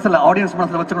உங்க மனசுல, ஆடியன்ஸ்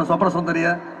மனசுல வச்சுக்கணும் சொப்பன சுந்தரிய.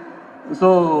 ஸோ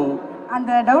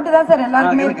அந்த டவுட் தான் சார்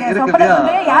எல்லாருக்குமே இருக்கு. சொப்பன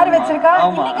சுந்தரி யார் வச்சிருக்கா?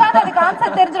 இன்னைக்காவது அது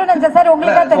கான்செப்ட் தெரிஞ்சிரும் நினைச்சேன் சார்.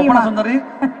 உங்களுக்கு தெரியுமா? சொப்பன சுந்தரி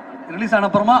ரிலீஸ் ஆன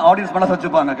அப்புறமா ஆடியன்ஸ் மனசு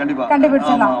வச்சுப்பாங்க கண்டிப்பா.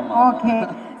 கண்டுபிடிச்சிடலாம். ஓகே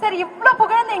சார், இவ்வளவு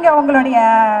புகழ்ந்தீங்க உங்களுடைய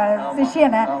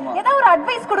சிஷ்யனை. ஏதாவது ஒரு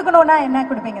அட்வைஸ் கொடுக்கணும்னா என்ன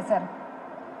கொடுப்பீங்க சார்?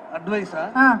 அட்வைஸா?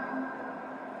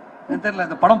 தெரியல,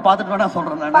 இந்த படம் பார்த்துட்டு வேணா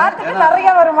சொல்றேன். நிறைய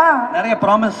வருமா? நிறைய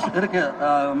ப்ராமிஸ் இருக்கு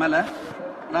மேல.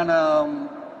 நான்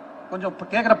கொஞ்சம்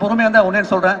கேட்குற பொறுமையா இருந்தா ஒன்னே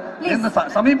சொல்றேன். இந்த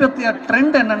சமீபத்திய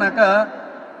ட்ரெண்ட் என்னன்னாக்கா,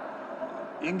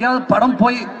 எங்கேயாவது படம்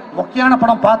போய் மொக்கையான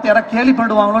படம் பார்த்து யாராவது கேலி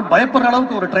பண்ணிடுவாங்களோன்னு பயப்படுற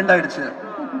அளவுக்கு ஒரு ட்ரெண்ட் ஆயிடுச்சு.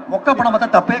 மொக்க படம் பார்த்தா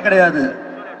தப்பே கிடையாது.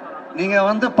 நீங்க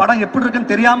வந்து படம் எப்படி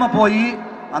இருக்குன்னு தெரியாம போய்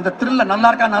அந்த த்ரில்ல நல்லா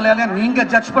இருக்கா நல்லா இல்லையா நீங்க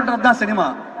ஜட்ஜ் பண்றது தான் சினிமா.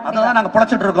 அதான் நாங்க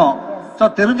பொழைச்சிட்டு இருக்கோம். ஸோ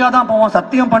தெரிஞ்சாதான் போவோம்.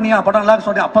 சத்தியம் பண்ணியா படம் நல்லா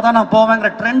சொல்லி அப்பதான் நான் போவேங்கிற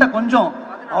ட்ரெண்டை கொஞ்சம்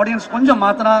ஆடியன்ஸ் கொஞ்சம்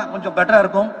மாத்தினா கொஞ்சம் பெட்டரா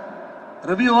இருக்கும்.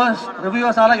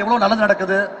 ரிவ்யூவர்ஸால எவ்வளவு நல்லது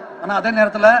நடக்குது. ஆனா அதே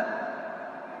நேரத்தில்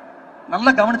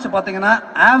நல்லா கவனிச்சு பாத்தீங்கன்னா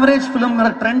ஆவரேஜ் பிலிம்ங்கிற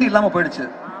ட்ரெண்ட் இல்லாம போயிடுச்சு.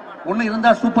 ஒண்ணு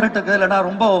இருந்தா சூப்பர் ஹிட்டுக்கு, இல்லைன்னா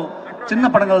ரொம்ப சின்ன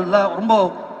படங்கள்ல ரொம்ப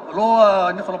லோவா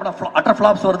என்ன சொல்லப்போனா அட்டர்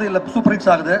ஃபிளாப்ஸ் வருது, இல்ல சூப்பர்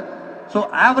ஹிட்ஸ் ஆகுது. ஸோ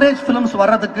ஆவரேஜ் ஃபிலிம்ஸ்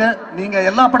வர்றதுக்கு நீங்க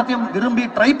எல்லா படத்தையும் விரும்பி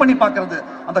ட்ரை பண்ணி பார்க்கறது,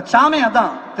 அந்த சாமே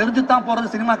அதான். தெரிஞ்சு தான்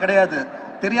போறது சினிமா கிடையாது.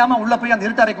 தெரியாம உள்ள போய் அந்த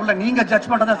இருட்டறைக்குள்ள நீங்க ஜட்ஜ்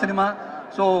பண்றதா சினிமா.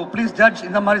 So please judge.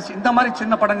 இந்த மாதிரி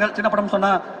சின்ன படம்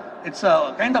சொன்னா இட்ஸ்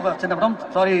கைண்ட் ஆஃப் சின்ன படம்.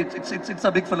 Sorry, it's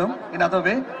a big film in other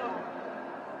way.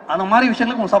 அந்த மாதிரி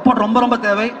விஷயங்களுக்கு உங்க சப்போர்ட் ரொம்ப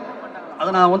தேவை.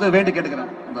 அதை நான் வந்து வேண்டி கேட்டுக்கிறேன்.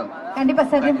 கண்டிப்பா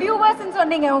சார். ரிவ்யூவர்ஸ்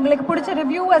சொன்னீங்க, உங்களுக்கு பிடிச்ச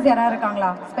ரிவ்யூவர்ஸ் யாரா இருக்காங்களா?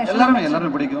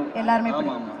 எல்லாரும் பிடிக்கும். எல்லாருமே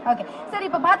பிடிக்கும். ஓகே சார்,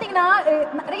 இப்போ பாத்தீங்கன்னா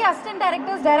நிறைய அசிஸ்டன்ட்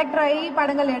டைரக்டர்ஸ் டைரக்டர் ஆகி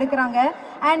படங்கள் எடுக்கிறாங்க.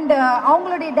 அண்ட்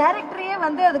அவங்களுடைய டைரக்டரையே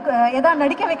வந்து அதுக்கு ஏதாவது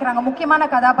நடிக்க வைக்கிறாங்க முக்கியமான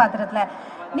கதாபாத்திரத்துல.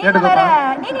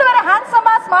 நீங்களும் வேற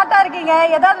ஹேண்ட்ஸமா ஸ்மார்ட்டா இருக்கீங்க.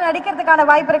 ஏதாவது நடிக்கிறதுக்கான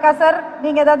வாய்ப்பு இருக்கா சார்?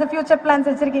 நீங்க ஏதாவது ஃபியூச்சர் பிளான்ஸ்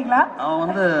வச்சிருக்கீங்களா? அவன்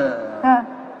வந்து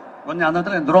கொஞ்சம் அந்த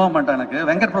இடத்துல துரோகம் பண்ணிட்டான். எனக்கு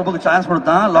வெங்கட் பிரபுக்கு சான்ஸ்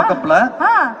கொடுத்தான் லாக்அப்ல,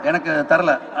 எனக்கு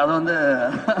தரல. அது வந்து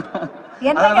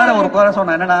வேற ஒரு குறை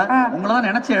சொன்னேன். என்னன்னா உங்களதான்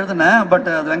நினைச்சு எழுதுனேன், பட்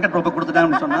அது வெங்கட் பிரபு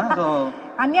கொடுத்துட்டான்னு சொன்னா.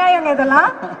 அநியாயங்க இதெல்லாம்.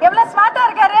 எவ்வளவு ஸ்மார்ட்டா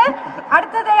இருக்காரு.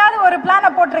 அடுத்ததையாவது ஒரு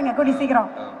பிளான போட்டுருங்க கூடி சீக்கிரம்.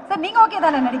 சார் நீங்க ஓகே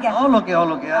தானே நடிக்க? All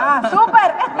okay.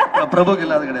 சூப்பர். பிரபுக்கு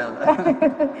இல்லாத கிடையாது.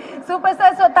 Super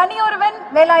sir. So Thaniyoruvan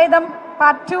Velayutham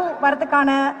part 2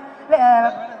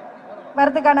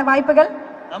 வரதுக்கான வாய்ப்புகள்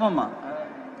ஆமாமா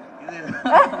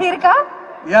இருக்கா?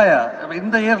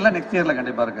 இந்த இயர்ல நெக்ஸ்ட் இயர்ல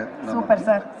கண்டிப்பா இருக்கு. Super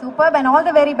sir, super. and all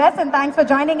the very best and thanks for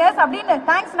joining us. அப்படின்னு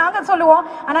தேங்க்ஸ் நாங்க சொல்லுவோம்.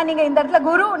 ஆனா நீங்க இந்த இடத்துல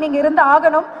குரு நீங்க இருந்து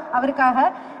ஆகணும் அவருக்காக.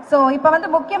 சோ இப்போ வந்து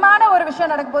முக்கியமான ஒரு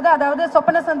விஷயம் நடக்க போகுது. அதாவது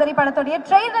சொப்பன சுந்தரி படத்துடைய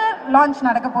ட்ரெய்லர் லான்ச்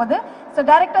நடக்க போகுது. So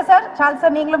director sir Charles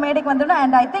sir நீங்களும் மேடைக்கு வந்துடணும்.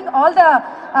 And I think all the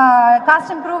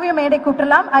cost and க்ரூவையும் மேடைக்கு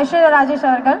கூப்பிடலாம். ஐஸ்வர்யா ராஜேஷ்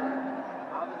அவர்கள்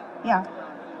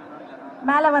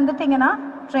மேல வந்துட்டீங்கன்னா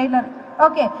trailer.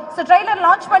 Okay, so trailer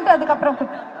launch பண்ணிட்டு அதுக்கப்புறம்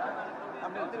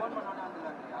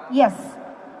எஸ்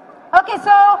ஓகே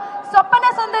சோ சொப்பன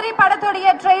சுந்தரி படத்துடைய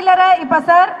ட்ரெய்லரை இப்ப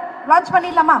சார் லான்ச்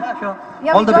பண்ணிடலாமா?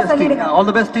 All the best team. All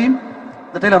the best team.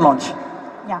 The trailer launch.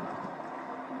 Yeah.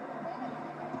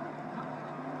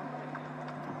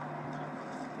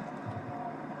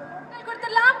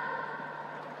 கொடுத்துடலாம்.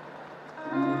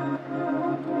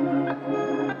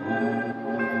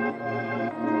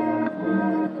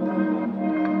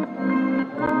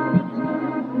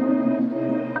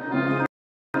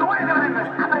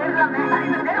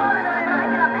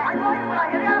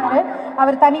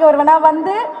 அவர் தனி ஒருவனா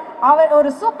வந்து அவர் ஒரு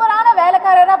சூப்பரான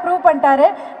வேலைக்காரரா ப்ரூவ் பண்ணிட்டாரு.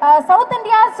 South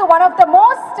India's one of the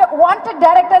most wanted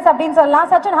directors அப்படின்னு சொல்லலாம்.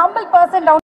 such an humble person,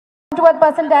 down to earth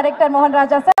person, director மோகன்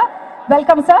ராஜா sir.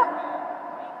 Welcome sir.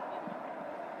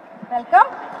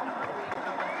 Welcome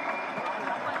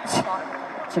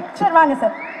sir. வாங்க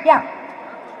சார். யா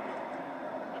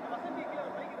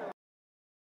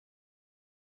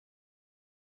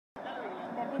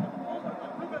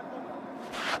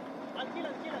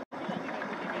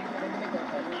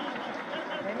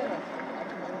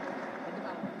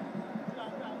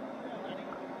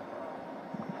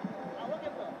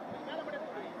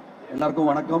எல்லாருக்கும்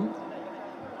வணக்கம்.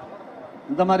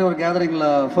 இந்த மாதிரி ஒரு கேதரிங்ல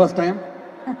ஃபர்ஸ்ட் டைம்.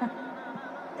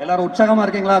 எல்லாரும் உற்சாகமா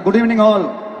இருக்கீங்களா? Good evening all.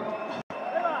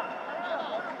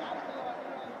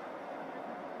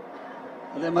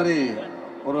 அதே மாதிரி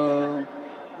ஒரு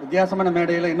வித்தியாசமான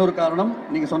மேடையில் இன்னொரு காரணம்,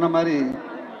 நீங்க சொன்ன மாதிரி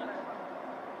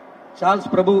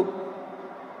சார்ல்ஸ் பிரபு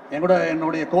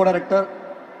என்னுடைய கோ டைரக்டர்.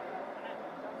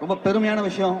 ரொம்ப பெருமையான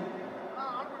விஷயம்.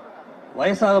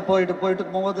 வயசாக போயிட்டு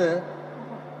போகும்போது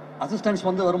அசிஸ்டன்ஸ்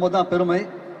வரும்போது தான் பெருமை.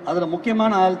 அதில்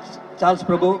முக்கியமான ஆள் சார்ல்ஸ்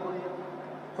பிரபு,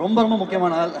 ரொம்ப ரொம்ப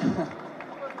முக்கியமான ஆள்.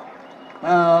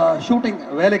 ஷூட்டிங்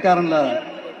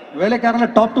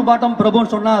வேலைக்காரனில் டாப் டு பாட்டம்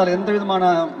பிரபுன்னு சொன்னால் அதில் எந்த விதமான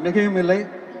மிகையும் இல்லை.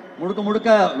 முழுக்க முழுக்க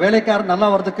வேலைக்காரன் நல்லா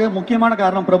வர்றதுக்கு முக்கியமான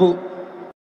காரணம் பிரபு.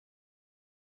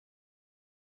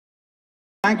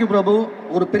 தேங்க்யூ பிரபு.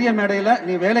 ஒரு பெரிய மேடையில்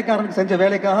நீ வேலைக்காரனுக்கு செஞ்ச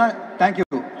வேலைக்காக தேங்க்யூ.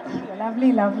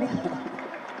 Lovely lovely.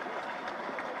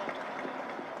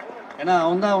 ஏன்னா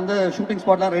அவன் தான் ஷூட்டிங்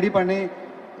ஸ்பாட்லாம் ரெடி பண்ணி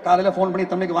காலையில் ஃபோன் பண்ணி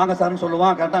தம்பிக்கு வாங்க சார்னு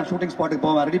சொல்லுவான். கரெக்டாக ஷூட்டிங் ஸ்பாட்டுக்கு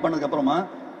போவேன். ரெடி பண்ணதுக்கப்புறமா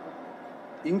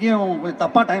இங்கேயும் கொஞ்சம்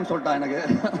தப்பாக டைம் சொல்லிட்டான் எனக்கு.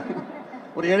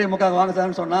 ஒரு 7:45 வாங்க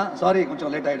சார்னு சொன்னான். சாரி,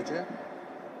 கொஞ்சம் லேட் ஆகிடுச்சு.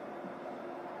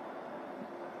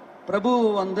 பிரபு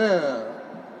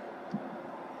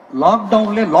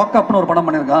லாக்டவுன்லேயே லாக்அப்னு ஒரு படம்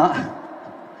பண்ணியிருக்கான்.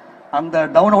 அந்த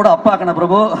டவுனோட அப்பாக்கின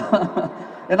பிரபு.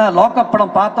 ஏன்னா லாக்அப்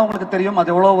படம் பார்த்தவங்களுக்கு தெரியும்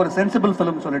அது எவ்வளோ ஒரு சென்சிபிள்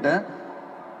ஃபிலிம் சொல்லிட்டு.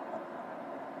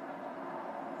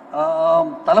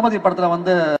 தளபதி படத்துல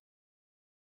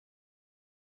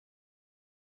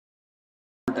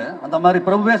அந்த மாதிரி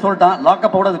பிரபுவே சொல்லிட்டான்,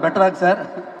 லாக்கப்போட அது பெட்டரா இருக்கு சார்,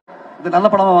 இது நல்ல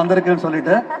படமா வந்திருக்குன்னு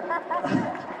சொல்லிட்டு.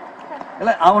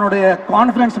 இல்ல அவனுடைய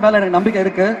கான்ஃபிடன்ஸ் மேல எனக்கு நம்பிக்கை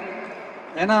இருக்கு.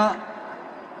 ஏன்னா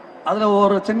அதுல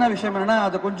ஒரு சின்ன விஷயம் என்னன்னா,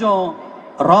 அது கொஞ்சம்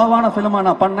ராவான ஃபிலிமா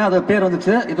நான் பண்ணேன். அது பேர்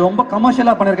வந்துச்சு, இது ரொம்ப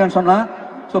கமர்ஷியலா பண்ணிருக்கேன்னு சொன்னா.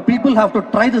 So people have to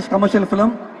try this commercial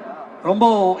film. ரொம்ப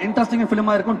இன்ட்ரெஸ்டிங்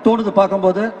ஃபிலிமா இருக்கும்னு தோணுது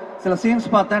பார்க்கும்போது. சில சீன்ஸ்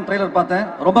பார்த்தேன், ட்ரெய்லர் பார்த்தேன்.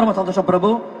 ரொம்ப ரொம்ப சந்தோஷம் பிரபு.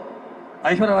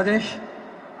 Aishwarya, Rajesh,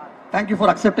 thank you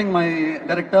for accepting my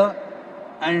director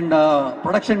and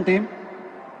production team,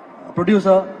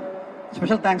 producer.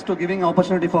 Special thanks to giving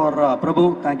opportunity for Prabhu.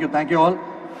 Thank you all.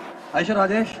 Aishwarya,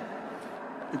 Rajesh,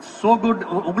 it's so good.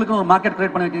 உங்களுக்கு ஒரு மார்க்கெட்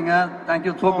கிரியேட் பண்ணிருக்கீங்க.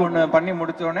 தேங்க்யூ. So good. பண்ணி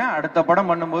முடிச்சோடனே அடுத்த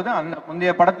படம் பண்ணும்போது அந்த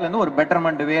முந்தைய படத்துல இருந்து ஒரு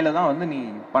பெட்டர்மெண்ட் வேலை தான் நீ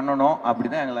பண்ணணும்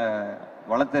அப்படிதான் எங்களை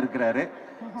வளர்த்து இருக்கிறாரு.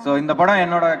 ஸோ இந்த படம்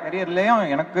என்னோட கரியர்லயும்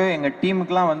எனக்கு எங்க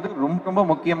டீமுக்குலாம் ரொம்ப ரொம்ப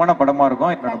முக்கியமான படமா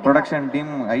இருக்கும். என்னோட ப்ரொடக்ஷன்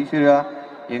டீம், ஐஸ்வர்யா,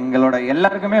 எங்களோட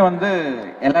எல்லாருக்குமே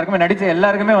நடிச்ச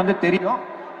எல்லாருக்குமே தெரியும்.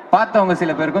 பார்த்தவங்க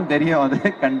சில பேருக்கும் தெரியும். அது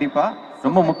கண்டிப்பா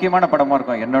ரொம்ப முக்கியமான படமா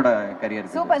இருக்கும் என்னோட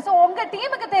கரியர். சூப்பர். சோ உங்க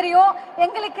டீமுக்கு தெரியும்,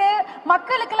 எங்களுக்கு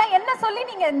மக்களுக்கு எல்லாம் என்ன சொல்லி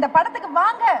நீங்க இந்த படத்துக்கு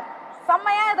வாங்க,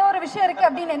 செம்மையா ஏதோ ஒரு விஷயம் இருக்கு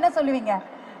அப்படின்னு என்ன சொல்லுவீங்க?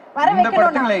 இந்த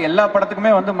படத்துல எல்லா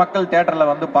படத்துக்குமே மக்கள்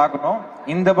தியேட்டர்ல பார்க்கணும்.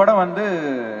 இந்த படம்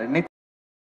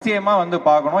நிச்சயமா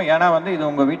பார்க்கணும். ஏன்னா இது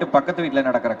உங்க வீட்டு பக்கத்து வீட்டுல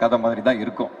நடக்கிற கதை மாதிரி தான்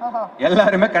இருக்கும்.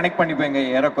 எல்லாருமே கனெக்ட் பண்ணிப்பீங்க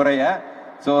ஏறக்குறைய.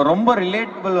 ஸோ ரொம்ப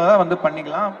ரிலேட்டபிள்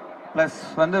பண்ணிக்கலாம். பிளஸ்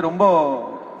ரொம்ப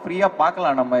ஃப்ரீயா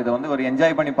பார்க்கலாம். நம்ம இதை ஒரு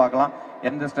என்ஜாய் பண்ணி பார்க்கலாம்,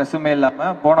 எந்த ஸ்ட்ரெஸ்ஸுமே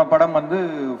இல்லாம. போன படம்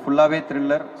ஃபுல்லாவே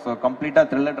த்ரில்லர். ஸோ கம்ப்ளீட்டா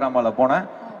த்ரில்லர் டிராமால போனேன்.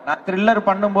 நான் த்ரில்லர்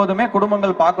பண்ணும்போதுமே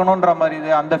குடும்பங்கள் பார்க்கணுன்ற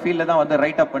மாதிரி அந்த ஃபீல்ல தான்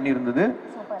ரைட் அப் பண்ணியிருந்தது.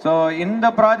 ஸோ இந்த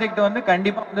ப்ராஜெக்ட்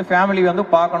கண்டிப்பா ஃபேமிலி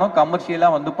பார்க்கணும், கமர்ஷியலா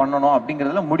பண்ணணும்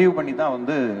அப்படிங்கறதுல முடிவு பண்ணி தான்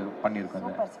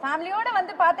பண்ணியிருக்கோம். ஃபேமிலியோட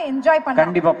பார்த்து என்ஜாய் பண்ணலாம்.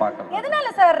 கண்டிப்பா பார்க்கலாம். எதனால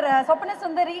சார் சொப்பன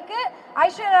சுந்தரிக்கு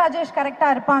ஐஸ்வர்யா ராஜேஷ் கரெக்டா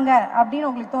இருப்பாங்க அப்படின்னு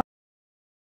உங்களுக்கு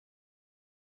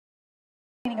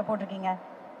நீங்க போட்டிருக்கீங்க?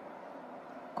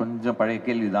 கொஞ்சம் பழைய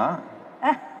கேள்விதான்.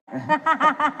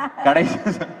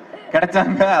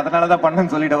 கிடைச்சாங்க அதனாலதான்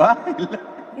பண்ணன்னு சொல்லிடவா? இல்ல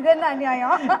இது என்ன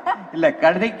அநியாயம்? இல்ல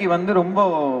கதைக்கு வந்து ரொம்ப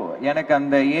எனக்கு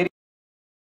அந்த ஏரி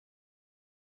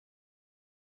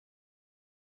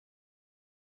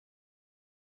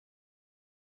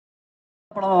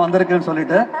படமா வந்திருக்குன்னு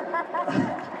சொல்லிட்டு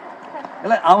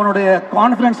இல்ல அவனுடைய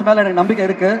கான்ஃபிடன்ஸ் மேல எனக்கு நம்பிக்கை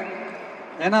இருக்கு.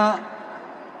 ஏன்னா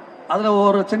அதுல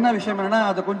ஒரு சின்ன விஷயம் என்னன்னா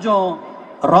அது கொஞ்சம்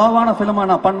ராவான ஃபிலிமா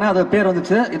நான் பண்ணேன், அது பேர்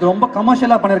வந்துச்சு. இது ரொம்ப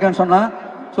கமர்ஷியலா பண்ணிருக்கேன்னு சொன்னா,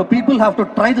 so people have to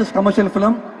try this commercial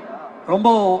film. ரொம்ப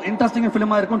இன்ட்ரெஸ்டிங்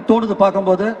ஃபிலிமா இருக்கும் தோடுது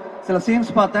பார்க்கும்போது. சில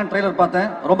சீன்ஸ் பார்த்தேன், ட்ரெய்லர் பார்த்தேன்,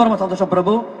 ரொம்ப ரொம்ப சந்தோஷம்.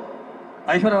 பிரபு,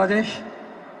 Aishwarya, Rajesh,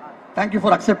 thank you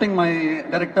for accepting my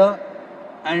director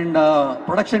and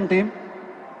production team,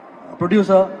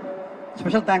 producer.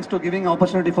 Special thanks to giving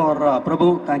opportunity for Prabhu.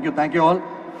 Thank you all.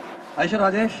 Aishwarya,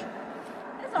 Rajesh.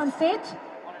 On stage,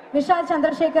 Vishal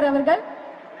Chandrasekhar அவர்கள்.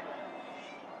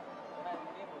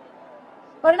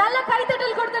 ஒரு நல்ல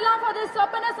கைத்தட்டல் கொடுத்துடலாம் for this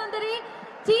Soppana Sundari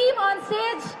team on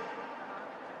stage.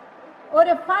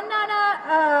 ஒரு ஃபன்னான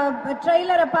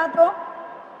ட்ரெய்லரை பார்த்தோம்.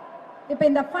 இப்போ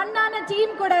இந்த ஃபன்னான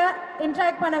டீம் கூட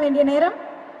இன்டராக்ட் பண்ண வேண்டிய நேரம்.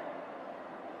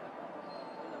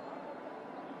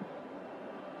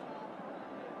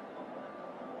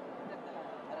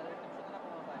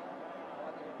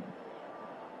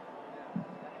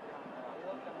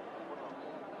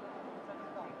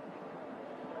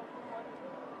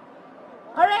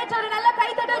 Alright, ஒரு நல்ல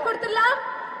கைத்தட்டல் கொடுத்துடலாம்.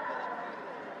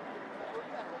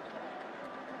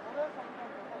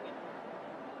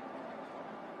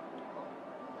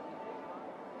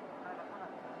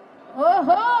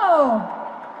 ஓஹோ,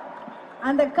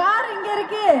 அந்த கார் இங்க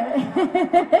இருக்கு.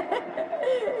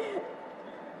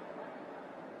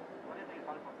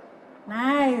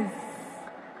 Nice.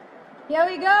 Here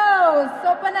we go,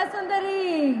 Soppana Sundari.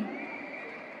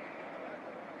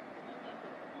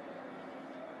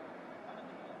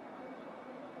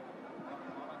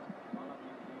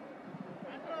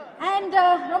 And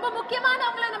ரொம்ப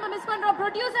முக்கியமானவங்களை நம்ம மிஸ் பண்றோம்.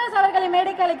 ப்ரொடியூசர்ஸ் அவர்களை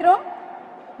மேடைக்கு அழைக்கிறோம்.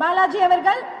 பாலாஜி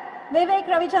அவர்கள்,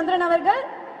 விவேக் ரவிச்சந்திரன் அவர்கள்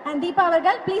and Deepa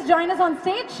அவர்கள், please join us on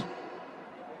stage.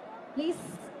 Please.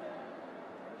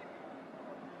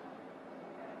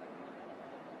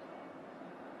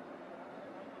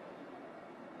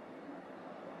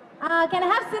 Can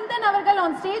I have Sindhan அவர்கள்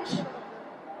on stage?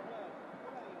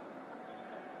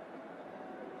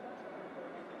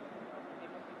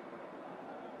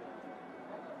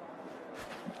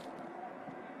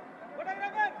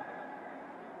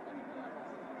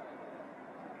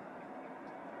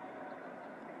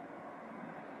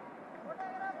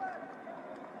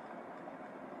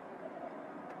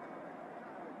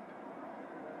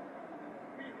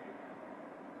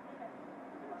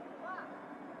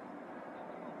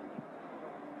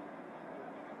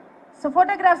 So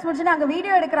photographs முடிஞ்சு நாங்க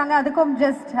வீடியோ எடுக்கறாங்க, அதுக்கும்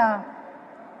just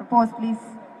pose please.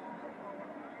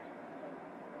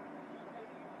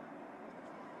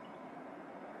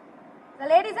 So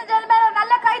ladies and gentlemen, ஒரு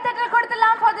நல்ல கைத்தட்டல்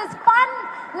கொடுத்துடலாம் for this fun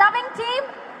loving team.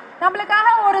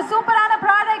 நம்மளுக்காக ஒரு சூப்பரான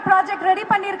ப்ராஜெக்ட் ரெடி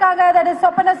பண்ணிருக்காங்க. that is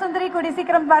Soppana Sundari. கூடி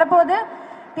சீக்கிரம் வரப்போகுது.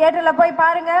 தியேட்டர்ல போய்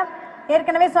பாருங்க.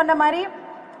 ஏற்கனவே சொன்ன மாதிரி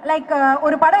லைக்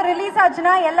ஒரு படம் ரிலீஸ்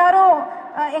ஆச்சுன்னா எல்லாரும்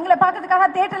எங்களை பார்க்கறதுக்காக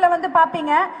தியேட்டர்ல வந்து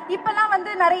பாப்பீங்க. இப்பெல்லாம்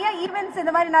வந்து நிறைய ஈவென்ட்ஸ்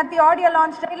இந்த மாதிரி நடத்தி ஆடியோ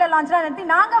லான்ச், ட்ரெய்லர் லான்ச்லாம் நடத்தி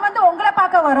நாங்க வந்து உங்களை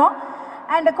பார்க்க வரோம்.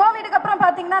 அண்ட் கோவிடுக்கு அப்புறம்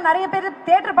பாத்தீங்கன்னா நிறைய பேர்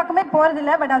தியேட்டர் பக்கமே போறது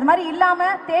இல்ல. பட் அது மாதிரி இல்லாம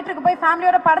தியேட்டருக்கு போய்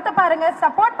ஃபேமிலியோட படத்தை பாருங்க,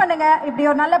 சப்போர்ட் பண்ணுங்க. இப்படி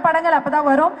ஒரு நல்ல படங்கள் அப்பதான்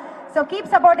வரும். So keep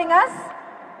supporting us.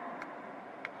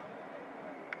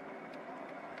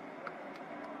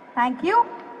 Thank you.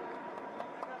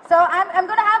 So I'm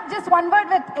going to have just one word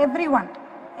with everyone.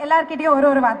 எல்லார்கிட்டயும்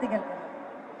ஒரு வார்த்தைகள்.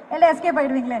 எல்லாம் எஸ்கேப்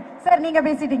ஆயிடுவீங்களே. சார் நீங்க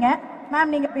பேசிட்டீங்க,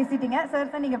 மேம் நீங்க பேசிட்டீங்க,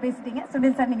 சார் நீங்க பேசிட்டீங்க,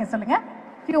 சுனில் சார் நீங்க சொல்லுங்க.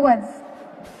 few words.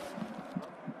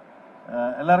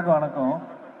 எல்லாருக்கும் வணக்கம்.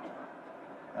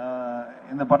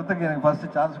 இந்த படத்துக்கு எனக்கு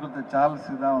ஃபர்ஸ்ட் சான்ஸ் கொடுத்த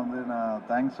சார்ல்ஸுக்கு தான் வந்து நான்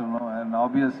தேங்க்ஸ் சொல்லணும். And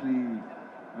obviously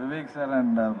Vivek sir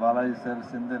and Balaji sir,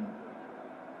 Chinthan.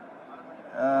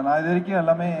 நான் இது வரைக்கும்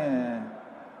எல்லாமே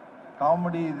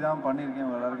காமெடி இதுதான்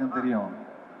பண்ணியிருக்கேன், எல்லாருக்கும் தெரியும்.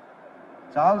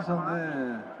 சார்ல்ஸ் வந்து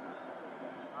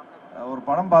ஒரு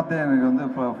படம் பார்த்து எனக்கு வந்து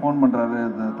இப்போ ஃபோன் பண்ணுறாரு,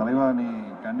 தலைவா நீ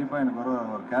கண்டிப்பாக எனக்கு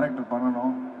ஒரு கேரக்டர்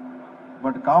பண்ணணும்,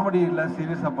 பட் காமெடி இல்லை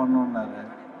சீரியஸாக பண்ணணுன்னாரு.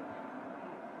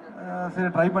 சரி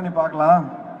ட்ரை பண்ணி பார்க்கலாம்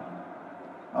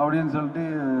அப்படின்னு சொல்லிட்டு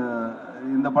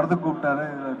இந்த படத்துக்கு கூப்பிட்டாரு.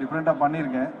 டிஃப்ரெண்ட்டாக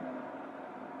பண்ணியிருக்கேன்,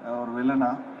 ஒரு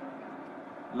வில்லனா.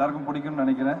 எல்லாருக்கும் பிடிக்கும்னு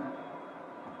நினைக்கிறேன்.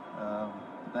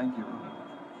 தேங்க்யூ.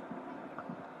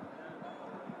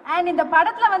 அண்ட் இந்த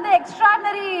படத்துல வந்து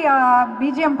எக்ஸ்ட்ராடனரி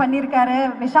பிஜிஎம் பண்ணிருக்காரு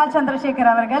விஷால் சந்திரசேகர்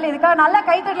அவர்கள். இதுக்காக நல்ல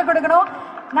கைத்தட்டல் கொடுக்கணும்.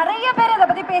 நிறைய பேர் இதை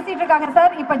பத்தி பேசிட்டு இருக்காங்க.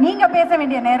 சார் இப்ப நீங்க பேச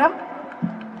வேண்டிய நேரம்.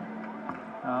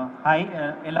 ஹாய்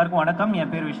எல்லாருக்கும் வணக்கம்.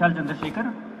 என் பேர் விஷால் சந்திரசேகர்.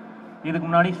 இதுக்கு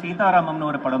முன்னாடி சீதாராமம்னு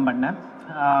ஒரு படம் பண்ணேன்.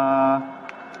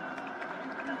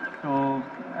 So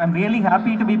I'm really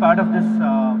happy to be part of this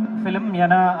film.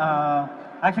 ஏன்னா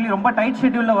ஆக்சுவலி ரொம்ப டைட்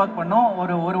ஷெட்யூலில் ஒர்க் பண்ணோம்.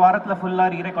 ஒரு வாரத்தில்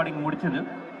ஃபுல்லாக ரீ ரெக்கார்டிங் முடிச்சுது.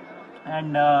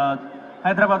 அண்ட்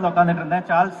ஹைதராபாத்தில் உட்காந்துட்டு இருந்தேன்.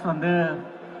 சார்ல்ஸ் வந்து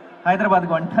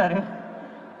ஹைதராபாத்துக்கு வந்துட்டாரு.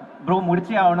 ப்ரோ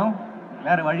முடிச்சே ஆகணும்,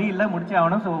 வேறு வழி இல்லை, முடிச்சே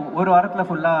ஆகணும். ஸோ ஒரு வாரத்தில்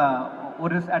ஃபுல்லாக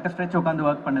ஒரு அட் அ ஸ்ட்ரெச் உட்காந்து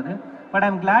ஒர்க் பண்ணுது. But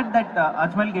I'm glad that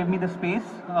Ajmal gave me the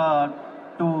space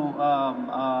to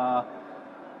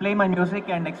play my music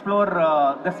and explore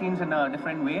the scenes in a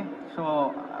different way. So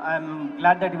I'm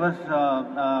glad that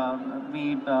we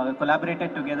collaborated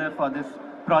together for this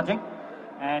project.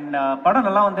 And படம்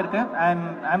நல்லா வந்திருக்கு.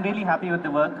 I'm really happy with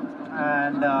the work.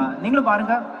 And நீங்களும்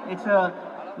பாருங்க, it's a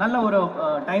நல்ல ஒரு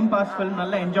time pass film,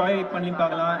 நல்லா enjoy பண்ணி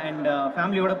பார்க்கலாம். அண்ட்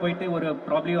ஃபேமிலியோட போயிட்டு ஒரு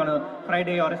ப்ராப்ளி ஒரு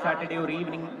ஃப்ரைடே ஒரு சாட்டர்டே ஒரு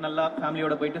ஈவினிங் நல்லா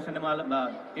ஃபேமிலியோட போயிட்டு சினிமாவில்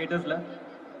தியேட்டர்ஸில்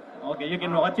okay you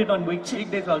can watch it on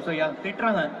week days also. யா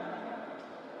திட்டுறாங்க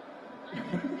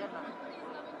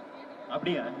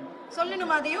அப்படியா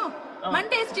சொல்லணுமா? அதையும்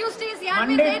மண்டேஸ் டியூஸ்டேஸ்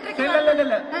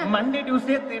இல்ல மண்டே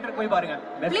டியூஸ்டே தியேட்டர் போய் பாருங்க.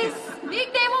 ப்ளீஸ்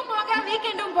வீக் டேவும் போங்க,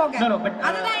 வீக்கெண்டும் போங்க.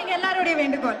 அதுதான் எங்க எல்லாரோட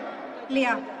வேண்டுகோள்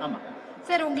இல்லையா? ஆமா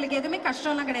சார். உங்களுக்கு எதுவுமே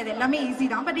கஷ்டம்லாம் கிடையாது, எல்லாமே ஈஸி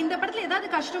தான். பட் இந்த படத்துல ஏதாவது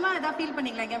கஷ்டமா ஏதாவது ஃபீல்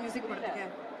பண்ணீங்களா இங்க மியூசிக் போடுறதுக்கு?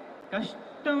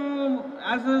 கஷ்டம்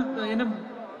என்ன,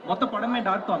 மொத்த படமே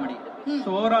டார்க் காமெடி. ஸோ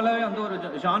ஓவராலாவே வந்து ஒரு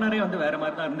ஜானரே வந்து வேற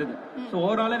மாதிரி தான் இருந்தது. ஸோ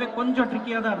ஓவராலாவே கொஞ்சம்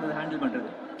ட்ரிக்கியா தான் இருந்தது ஹேண்டில்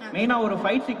பண்றது. மெயினா ஒரு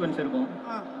ஃபைட் சீக்வன்ஸ் இருக்கும்.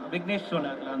 விக்னேஷ்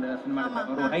சொன்னார்ல அந்த சினிமா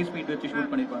ஒரு ஹை ஸ்பீட் வச்சு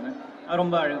ஷூட் பண்ணிருப்பாங்க.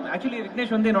 ரொம்ப ஆக்சுவலி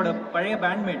விக்னேஷ் வந்து என்னோட பழைய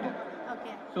பேண்ட்மேட்.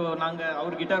 ஸோ நாங்கள்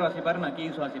அவர் கிட்டார் வாசிப்பார், நான்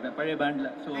கீஸ் வாசிப்பேன் பழைய பேண்டில்.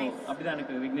 ஸோ அப்படிதான்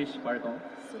எனக்கு விக்னேஷ் பழக்கம்.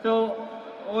 ஸோ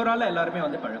ஓவராலாக எல்லாருமே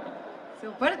வந்து பழக்கம்.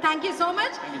 Super. Thank you so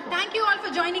much. Thank you all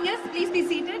for joining us. Please be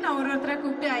seated. நான் ஒருத்தரை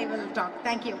கூப்பிட்டு I will talk.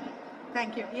 Thank you.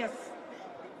 Thank you. Yes.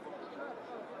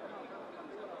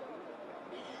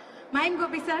 Mime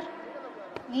Gopi sir,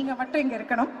 நீங்க மட்டும் இங்க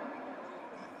இருக்கணும்.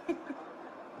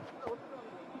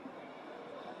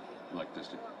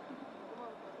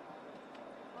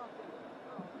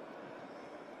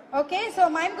 Okay. So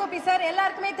mime Gopi sir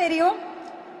எல்லாருக்குமே தெரியும்,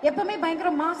 எப்பவுமே பயங்கர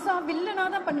மாசா வில்லனா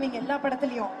தான் பண்ணுவீங்க எல்லா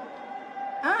படத்துலயும்.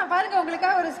 பாருங்க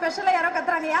உங்களுக்காக ஒரு ஸ்பெஷலா யாரோ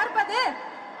கத்துறாங்க. யார் பாது?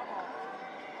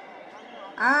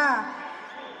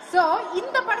 சோ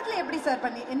இந்த படத்துல எப்படி சார்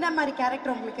பண்ணி, என்ன மாதிரி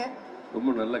கேரக்டர் உங்களுக்கு?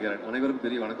 ரொம்ப நல்ல கேரக்டர். அனைவருக்கும்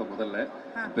பெரிய வணக்கம். முதல்ல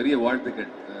பெரிய வாழ்த்துக்கள்,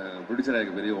 ப்ரொடியூசர்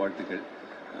ஐயாக்கு பெரிய வாழ்த்துக்கள்,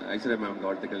 ஐஸ்வர்யா மேம்க்கு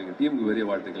வாழ்த்துக்கள், எங்கள் டீமுக்கு பெரிய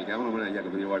வாழ்த்துக்கள், கேமராமேன்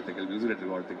ஐயாக்கு பெரிய வாழ்த்துக்கள், மியூசிக்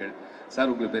டைரக்டருக்கு வாழ்த்துக்கள். சார்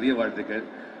உங்களுக்கு பெரிய வாழ்த்துக்கள்.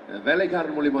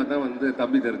 வேலைக்காரன் மூலியமாக தான் வந்து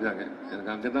தம்பி தெரிஞ்சாங்க,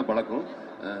 எனக்கு அங்கே தான் பழக்கம்.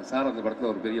 சார் அந்த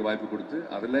படத்தில் ஒரு பெரிய வாய்ப்பு கொடுத்து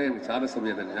அதில் எனக்கு சாரஸ்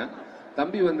தம்பியை தெரிஞ்சான்.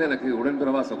 தம்பி வந்து எனக்கு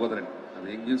உடன்பிறவா சகோதரன், அது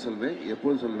எங்கேயும் சொல்வேன்,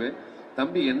 எப்போதும் சொல்வேன்.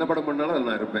 தம்பி என்ன படம் பண்ணாலும் அதில்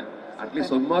நான் இருப்பேன்.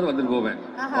 அட்லீஸ்ட் சொன்னாலும் வந்துட்டு போவேன்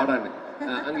வாடான்னு.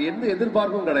 அங்கே எந்த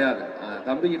எதிர்பார்ப்பும் கிடையாது.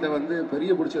 தம்பி கிட்ட வந்து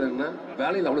பெரிய பிடிச்சதுன்னா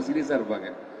வேலையில் அவ்வளோ சீரியஸாக இருப்பாங்க.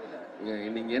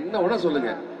 நீங்கள் என்ன வேணா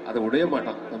சொல்லுங்க, அதை உடைய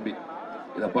மாட்டான் தம்பி.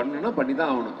 இதை பண்ணணும்னா பண்ணி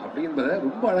தான் ஆகணும் அப்படின்றத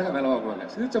ரொம்ப அழகாக வேலை வாங்குவாங்க,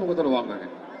 சிரிச்ச முகத்தோட வாங்குவாங்க.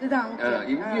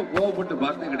 எங்கேயும் கோவப்பட்டு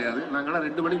பார்த்தே கிடையாது. நாங்களாம்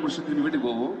 2 மணிக்கு முடிச்சு திரும்பி வீட்டுக்கு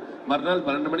போவோம். மறுநாள்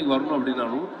 12 மணிக்கு வரணும்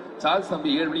அப்படின்னாலும் சார்ல்ஸ் தம்பி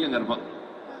 7 மணிக்கு அங்கே இருப்பான்.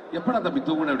 எப்படா தம்பி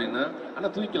தூங்கணும் அப்படின்னா,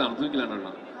 ஆனால்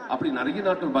தூக்கிக்கலாம் அப்படி நிறைய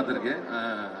நாட்கள் பார்த்துருக்கேன்.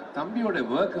 தம்பியோட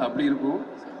ஒர்க் அப்படி இருக்கும்,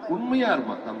 உண்மையா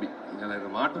இருப்பான் தம்பி.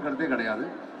 மாற்று கருத்தே கிடையாது.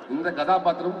 இந்த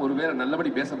கதாபாத்திரம் ஒருவேளை நல்லபடி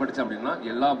பேசப்பட்டுச்சு அப்படின்னா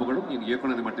எல்லா புகழும் என்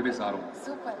இயக்குனரை மட்டுமே சாரும்.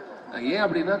 ஏன்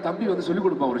அப்படின்னா தம்பி வந்து சொல்லிக்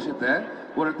கொடுப்பான் ஒரு விஷயத்த.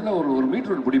 ஒரு இடத்துல ஒரு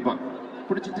மீட்டர் ஒன்று பிடிப்பான்,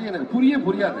 பிடிச்சிட்டு எனக்கு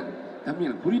புரியாது தம்பி,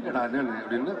 எனக்கு புரியலடா என்னன்னு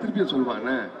அப்படின்னு திருப்பியும் சொல்லுவாங்க.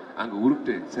 அங்க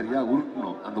உருட்டு சரியா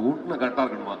உருட்டணும், அந்த உருட்டுனா கரெக்டா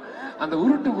இருக்கணுமா. அந்த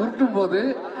உருட்டும் போது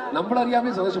நம்மள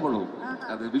அறியாமே சந்தோஷப்படுவோம்.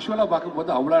 அது விஷுவலா பார்க்கும்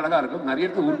போது அவ்வளவு அழகா இருக்கும். நிறைய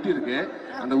இடத்துல உருட்டி இருக்கு.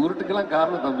 அந்த உருட்டுக்கெல்லாம்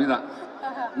காரணம் தம்பி தான்.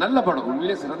 நல்ல படம்,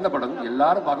 உண்மையிலே சிறந்த படம்,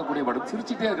 எல்லாரும் பார்க்கக்கூடிய படம்,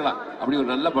 சிரிச்சுட்டே இருக்கலாம் அப்படி ஒரு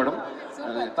நல்ல படம்.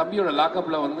 தம்பியோட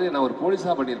லாக்அப்ல வந்து நான் ஒரு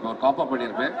போலீஸா பண்ணியிருப்பேன், ஒரு காப்பா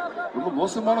பண்ணியிருப்பேன், ரொம்ப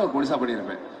மோசமான ஒரு போலீஸா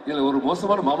பண்ணியிருப்பேன், இதுல ஒரு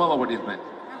மோசமான மாமாவா பண்ணியிருப்பேன்.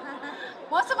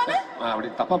 அப்படி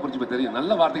தப்பா புரிஞ்சு தெரியும்,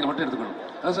 நல்ல வார்த்தைகளை மட்டும் எடுத்துக்கணும்.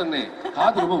 அதான் சொன்னேன்,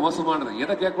 காது ரொம்ப மோசமானது,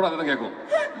 எதை கேட்க கூட அதை கேட்கும்.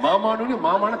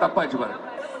 மாமானு தப்பா வச்சுப்பாரு.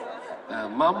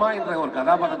 மாமா என்ற ஒரு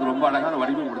கதாபாத்திரத்துக்கு ரொம்ப அழகான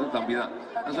வடிவம் கொடுத்தது தம்பி தான்.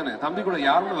 நான் சொன்னேன், தம்பி கூட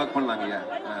யாருன்னு ஒர்க் பண்ணலாங்க.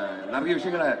 நிறைய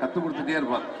விஷயங்களை கற்றுக் கொடுத்துட்டே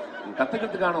இருப்பான்.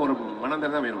 கத்துக்கிறதுக்கான ஒரு மனநிலை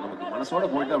தான் வேணும் நமக்கு. மனசோட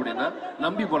போயிட்டோம் அப்படின்னா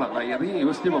நம்பி போகலாம். நான் எதையும்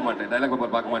யோசிச்சு போக மாட்டேன், டைலாக்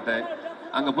பேப்பர் பார்க்க மாட்டேன்.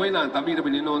 அங்க போய் நான் தம்பிகிட்ட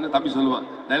போய் நின்று வந்து தம்பி சொல்லுவான்,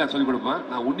 டைலாக் சொல்லி கொடுப்பான்,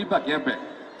 நான் உன்னிப்பா கேட்பேன்,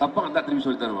 தப்பா அந்த திரும்பி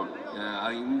சொல்லி தருவான்.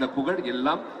 இந்த புகழ்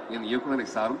எல்லாம் என் இயக்குனரை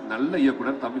சாரும். நல்ல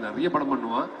இயக்குனர் தம்பி, நிறைய படம்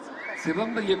பண்ணுவான்.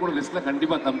 சிறந்த இயக்குனர் லிஸ்ட்ல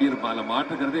கண்டிப்பா தம்பி இருப்பான், அதில்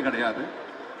மாற்றுக்கிறதே கிடையாது.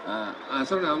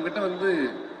 சொல்றேன், அவங்ககிட்ட வந்து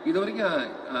இது வரைக்கும்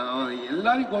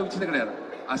எல்லாரையும் கோவிச்சதே கிடையாது.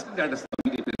 அசிஸ்டன்ட் டைரக்டர்ஸ்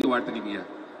தம்பிக்கு பெரிய வாழ்த்துக்கீங்க.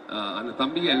 அந்த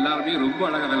தம்பிங்க எல்லாருமே ரொம்ப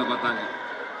அழகா வேலை பார்த்தாங்க.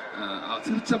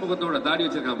 சிரிச்ச முகத்தோட தாடி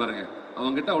வச்சிருக்கான் பாருங்க,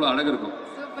 அவங்க கிட்ட அவ்வளவு அழகு இருக்கும்.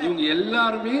 இவங்க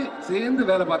எல்லாருமே சேர்ந்து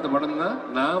வேலை பார்த்த படம் தான்.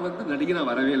 நான் வந்து நடிகனா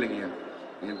வரவே இல்லைங்க.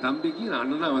 என் தம்பிக்கு நான்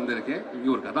அண்ணனா வந்திருக்கேன், இங்க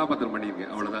ஒரு கதாபாத்திரம்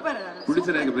பண்ணியிருக்கேன், அவ்வளவுதான்.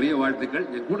 ப்ரொடியூசர் எனக்கு பெரிய வாழ்த்துக்கள்,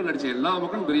 என் கூட நடிச்ச எல்லா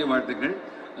மக்களும் பெரிய வாழ்த்துக்கள்.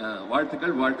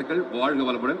 வாழ்த்துக்கள் வாழ்த்துக்கள், வாழ்க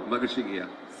வளமுடன், மகிழ்ச்சிங்கய்யா.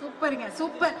 சூப்பருங்க,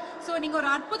 சூப்பர். சோ நீங்க ஒரு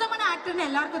அற்புதமான ஆக்டர்னு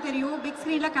எல்லாருக்கும் தெரியும். பிக்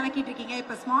ஸ்கிரீன்ல கலக்கிட்டு இருக்கீங்க,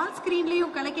 இப்ப ஸ்மால்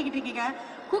ஸ்கிரீன்லயும் கலக்கிட்டு இருக்கீங்க.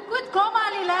 குக் வித்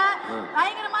கோமாளில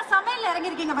பயங்கரமா சமையல்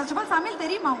இறங்கிருக்கீங்க. ஃபர்ஸ்ட் ஆஃப் ஆல் சமையல்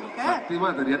தெரியுமா உங்களுக்கு? சத்தியமா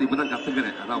தெரியாது, இப்பதான்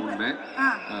கத்துக்கிறேன், அதான் உண்மை.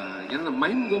 என்ன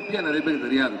மைம் கோபியா நிறைய பேருக்கு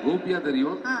தெரியாது. கோபியா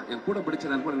தெரியும், என் கூட படிச்ச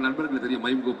நண்பர்களுக்கு தெரியும்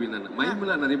மைம் கோபின்னு.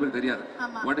 மைம்ல நிறைய பேருக்கு தெரியாது.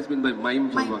 What is mean by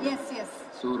mime சொல்லுவாங்க.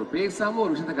 சோ ஒரு பேசாம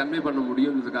ஒரு விஷயத்தை கன்வே பண்ண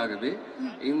முடியும்ன்றதுக்காகவே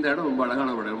இந்த இடம் ரொம்ப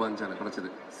அழகான ஒரு இடமா இருந்துச்சு, எனக்கு கிடைச்சது.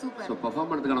 ஸோ பெர்ஃபார்ம்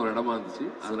பண்ணுறதுக்கான ஒரு இடமா இருந்துச்சு,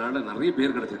 அதனால நிறைய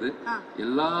பேர் கிடைச்சது.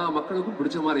 எல்லா மக்களுக்கும்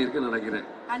பிடிச்ச மாதிரி இருக்குன்னு நினைக்கிறேன்.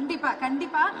 கண்டிப்பா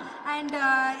கண்டிப்பா. அண்ட்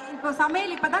இப்போ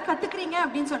சமையல் இப்பதான் கத்துக்கிறீங்க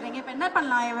அப்படின்னு சொல்றீங்க, இப்ப என்ன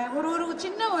பண்ணலாம்? ஒரு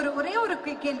சின்ன ஒரே ஒரு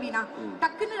கேள்வினா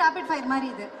டக்குன்னு ரேபிட் ஃபயர் மாதிரி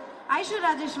இது. ஐஸ்வர்யா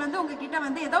ராஜேஷ் வந்து உங்ககிட்ட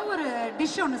வந்து ஏதோ ஒரு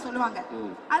டிஷ் ஒன்னு சொல்லுவாங்க,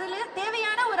 அதுல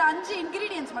தேவையான ஒரு 5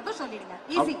 இன்கிரிடியன்ட்ஸ் மட்டும் சொல்லிடுங்க.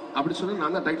 ஈஸி. அப்படி சொன்னா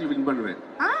நான் தான் டைட்டில் வின் பண்ணுவேன்.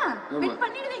 வின்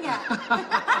பண்ணிடுவீங்க.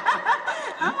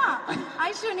 ஆமா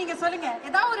ஐஸ்வர்யா, நீங்க சொல்லுங்க,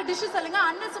 ஏதோ ஒரு டிஷ் சொல்லுங்க.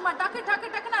 அண்ணன் சும்மா டக்கு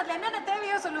டக்கு டக்குன்னு அதுல என்னென்ன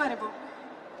தேவையோ சொல்லுவாரு. இப்போ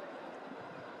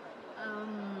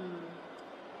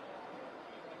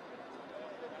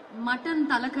மட்டன்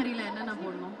தலைக்கறியில என்னென்ன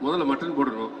போடணும்? முதல்ல மட்டன்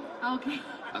போடணும், ஓகே,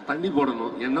 தண்ணி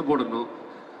போடணும், எண்ணெய் போடணும்,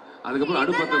 அதுக்கப்புறம்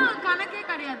அடுப்பு கணக்கே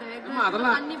கிடையாது.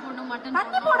 அதெல்லாம் தண்ணி போடணும், மட்டன்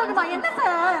தண்ணி போடணுமா? என்ன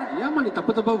சார்? ஏமா நீ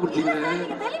தப்பா புரிஞ்சுக்கிற?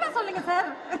 தெளிவா சொல்லுங்க சார்.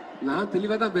 நான்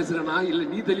தெளிவா தான் பேசுறேனா இல்ல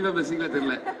நீ தெளிவா பேசுறீங்களா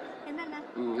தெரியல.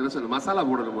 என்ன சொல்ல, மசாலா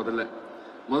போடணும்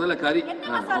முதல்ல கறி.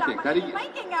 ஓகே, கறி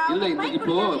இல்ல.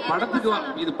 இப்போ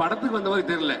படத்துக்கு வந்த மாதிரி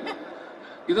தெரியல,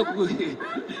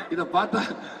 இத பார்த்தா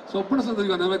சொப்பன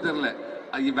சுந்தரிக்கு வந்த மாதிரி தெரியல.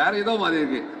 அது வேற ஏதோ மாதிரி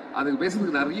இருக்கு. அதுக்கு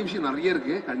பேசுறதுக்கு நிறைய விஷயம் நிறைய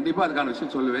இருக்கு. கண்டிப்பா அதுக்கான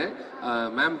விஷயம் சொல்லுவேன்.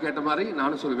 மேம் கேட்ட மாதிரி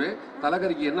நானும் சொல்லுவேன்.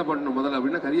 தலைக்கறிக்கு என்ன பண்ணணும் முதல்ல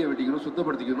அப்படின்னா, கறியை வெட்டிக்கணும்,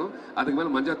 சுத்தப்படுத்திக்கணும், அதுக்கு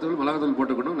மேல மஞ்சத்தூள் மிளகாத்தூள்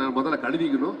போட்டுக்கணும், முதல்ல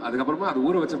கழுவிக்கணும், அதுக்கப்புறமா அது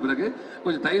ஊற வச்ச பிறகு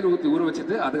கொஞ்சம் தயிர் ஊற்றி ஊற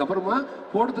வச்சுட்டு அதுக்கப்புறமா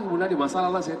போடுறதுக்கு முன்னாடி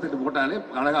மசாலாலாம் சேர்த்துட்டு போட்டாலே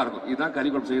அழகா இருக்கும். இதுதான்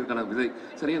கறி குழம்பு செய்யறதுக்கான விதை.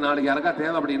 சரியா, நாளைக்கு யாருக்கா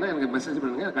தேவை அப்படின்னா எனக்கு மெசேஜ்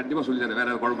பண்ணுங்க, கண்டிப்பா சொல்லி தரேன்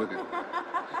வேற குழம்புக்கு.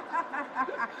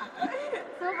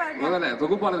 முதல்ல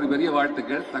தொகுப்பாளருக்கு பெரிய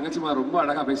வாழ்த்துக்கள். தங்கச்சிமா ரொம்ப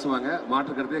அழகா பேசுவாங்க,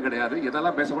 மாற்று கருத்தே கிடையாது.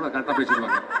 எதெல்லாம் பேசக்கூட கரெக்டா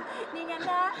பேசிடுவாங்க.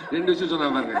 2 விஷயம்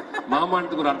சொன்னாங்க பாருங்க,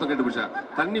 மாமானத்துக்கு ஒரு அர்த்தம் கண்டுபிடிச்சா,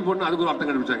 தண்ணி போடணும் அதுக்கு ஒரு அர்த்தம்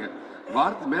கண்டுபிடிச்சாங்க.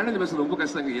 வார்த்தை மேடையில் பேசுறது ரொம்ப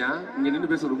கஷ்டங்க. ஐயா இங்க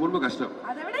நின்று பேசுறது ரொம்ப ரொம்ப கஷ்டம்.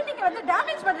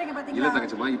 இல்ல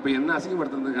தங்கச்சிமா, இப்ப என்ன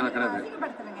அசிங்கப்படுத்துறது கிடையாது.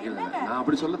 இல்ல நான்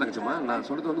அப்படி சொல்ல தங்கச்சிமா, நான்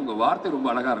சொல்றது வந்து உங்க வார்த்தை ரொம்ப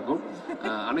அழகா இருக்கும்.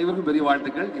 அனைவருக்கும் பெரிய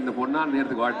வாழ்த்துக்கள். இந்த பொன்னான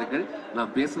நேரத்துக்கு வாழ்த்துக்கள்.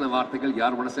 நான் பேசின வார்த்தைகள்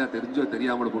யார் மனசா தெரிஞ்சோ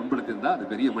தெரியாமலோ புண்படுத்தியிருந்தா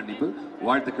அது பெரிய மன்னிப்பு.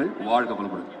 வாழ்த்துக்கள், வாழ்க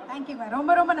வளமுடன்.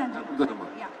 ரொம்ப ரொம்ப நன்றி.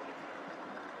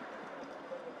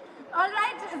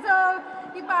 ஆல்ரைட், சோ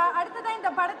இப்ப அடுத்ததா இந்த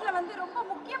படத்துல வந்து ரொம்ப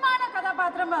முக்கியமான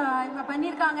கதாபாத்திரம் இவங்க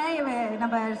பண்ணிருக்காங்க.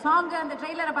 நம்ம சாங் அந்த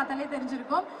ட்ரெய்லரை பார்த்தாலே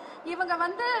தெரிஞ்சிருக்கும். இவங்க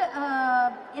வந்து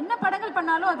என்ன படங்கள்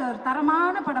பண்ணாலும் அது ஒரு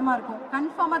தரமான படமா இருக்கும்,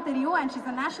 கன்ஃபார்மா தெரியும். And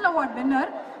she's a national award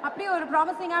winner. அப்படியே ஒரு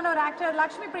ப்ராமிசிங்கான ஒரு ஆக்டர்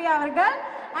லக்ஷ்மி பிரியா அவர்கள்.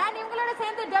 அண்ட் இவங்களோட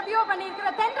சேர்ந்து டெபியூ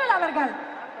பண்ணியிருக்கிற தென்றல் அவர்கள்.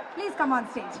 Please come on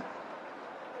stage.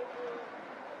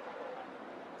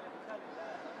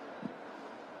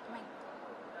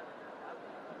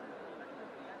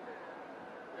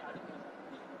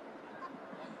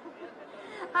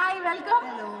 Hi, welcome.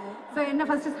 So என்ன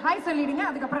ஃபர்ஸ்ட் ஹாய் சொல்லிடுங்க,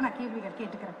 அதுக்கு அப்புறம் நான் கேள்விகள்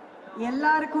கேட்டுக்கிறேன்.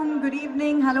 எல்லாருக்கும் good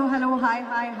evening. Hello hello, hi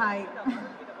hi hi.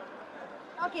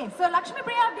 Okay, so Lakshmi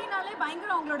Priya அப்படினாலே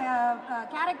பயங்கர அவங்களோட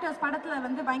கேரக்டர்ஸ் படத்துல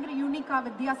வந்து பயங்கர யூனிக்கா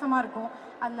வித்தியாசமா இருக்கும்.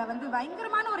 அதுல வந்து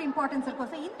பயங்கரமான ஒரு இம்பார்ட்டன்ஸ்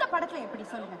இருக்கும். சோ இந்த படத்துல எப்படி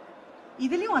சொல்லுங்க?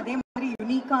 இதுலயும் அதே மாதிரி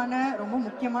யூனிக்கான ரொம்ப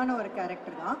முக்கியமான ஒரு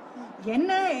கேரக்டர் தான்.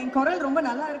 என்ன என் குரல் ரொம்ப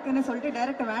நல்லா இருக்குன்னு சொல்லிட்டு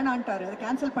டைரக்டர் வேணான்ட்டாரு, அதை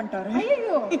கேன்சல் பண்ணிட்டாரு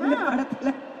இந்த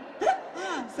படத்துல.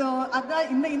 சோ அதான்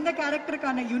இந்த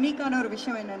கேரக்டருக்கான யூனிக்கான ஒரு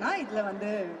விஷயம் என்னன்னா, இதுல வந்து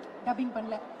டப்பிங்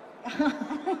பண்ணல.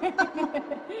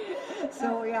 சோ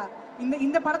யா,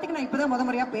 இந்த படத்துக்கு நான் இப்பதான்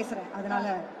முறையா பேசுறேன்,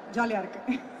 அதனால ஜாலியா இருக்கு.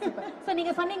 சோ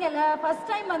நீங்க சொன்னீங்கல்ல ஃபர்ஸ்ட்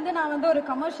டைம் வந்து நான் வந்து ஒரு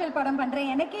கமர்ஷியல் படம்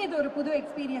பண்றேன், எனக்கே இது ஒரு புது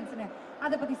எக்ஸ்பீரியன்ஸ்னு,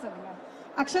 அதை பத்தி சொல்லுங்க.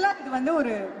 ஆக்சுவலா இது வந்து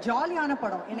ஒரு ஜாலியான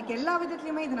படம். எனக்கு எல்லா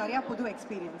விதத்துலயுமே இது நிறைய புது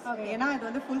எக்ஸ்பீரியன்ஸ். ஏன்னா இது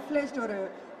வந்து ஃபுல் ஃபிளெஜ்ட்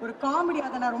ஒரு காமெடி.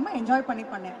 அதை நான் ரொம்ப என்ஜாய்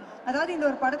பண்ணேன். அதாவது இந்த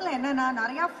ஒரு படத்துல என்னன்னா,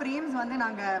 நிறைய ஃப்ரேம்ஸ் வந்து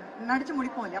நாங்க நடிச்சு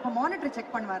முடிப்போம் இல்லையா, அப்ப மானிட்டர்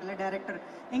செக் பண்ணுவார்ல டைரக்டர்.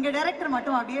 எங்க டைரக்டர்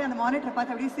மட்டும் அப்படியே அந்த மானிட்டர்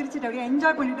பார்த்து அப்படியே சிரிச்சுட்டு அப்படியே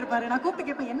என்ஜாய் பண்ணிட்டு இருப்பாரு. நான் கூப்பிட்டு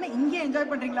கேட்பேன், என்ன இங்கே என்ஜாய்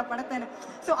பண்றீங்களா படத்தை?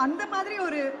 ஸோ அந்த மாதிரி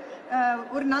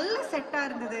ஒரு நல்ல செட்டா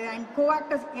இருந்தது. அண்ட் கோ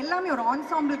ஆக்டர்ஸ் எல்லாமே ஒரு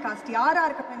ஆன்சாம்பிள் காஸ்ட், யாரா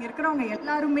இருக்க இங்க இருக்கிறவங்க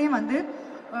எல்லாருமே வந்து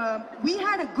we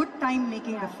had a good time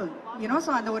making the film, you know.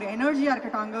 So அந்த ஒரு எனர்ஜியா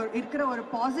இருக்கட்டும், அங்க இருக்கிற ஒரு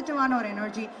பாசிட்டிவான ஒரு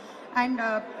energy. And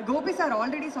Gopi sir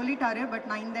already சொல்லிட்டாரு, பட்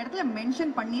நான் இந்த இடத்துல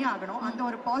மென்ஷன் பண்ணியே ஆகணும். அந்த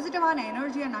ஒரு பாசிட்டிவான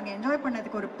எனர்ஜியை நாங்கள் என்ஜாய்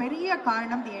பண்ணதுக்கு ஒரு பெரிய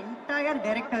காரணம் தி என்டையர்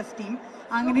டைரக்டர்ஸ் டீம்.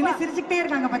 அங்க நின்று சிரிச்சுக்கிட்டே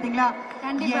இருக்காங்க பாத்தீங்களா,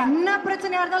 என்ன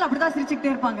பிரச்சனையா இருந்தாலும் அப்படிதான்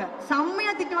சிரிச்சுக்கிட்டே இருப்பாங்க.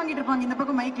 செம்மையா திட்டு வாங்கிட்டு இருப்பாங்க இந்த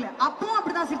பக்கம் மைக்ல, அப்பவும்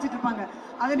அப்படிதான் சிரிச்சிட்டு இருப்பாங்க.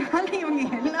 அதனால இவங்க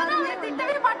எல்லாருமே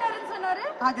திட்டவே மாட்டாருன்னு சொன்னாரு.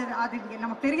 அது அது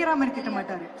நமக்கு தெரியற மாதிரி திட்ட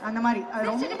மாட்டாரு. அந்த மாதிரி அது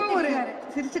ரொம்ப ஒரு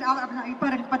சிரிச்சு இப்ப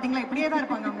பாத்தீங்களா இப்படியே தான்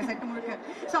இருப்பாங்க அவங்க செட் முழுக்க.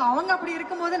 சோ அவங்க அப்படி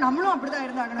இருக்கும்போது நம்மளும் அப்படிதான்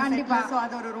இருந்தாங்க கண்டிப்பா. சோ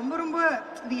அது ஒரு ரொம்ப ரொம்ப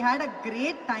we had a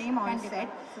great time on set.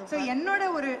 So என்னோட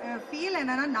ஒரு ஃபீல்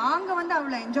என்னன்னா, நாங்க வந்து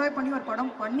அவ்வளவு என்ஜாய் பண்ணி ஒரு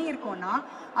படம் பண்ணியிருக்கோம்னா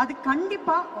அது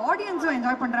கண்டிப்பா ஆடியன்ஸும்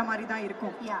என்ஜாய் பண்ற மாதிரி தான்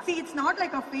இருக்கும். see it's not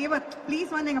like a favor,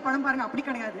 please வந்து எங்க படம் பாருங்க, அப்படி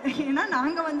கிடையாது. ஏன்னா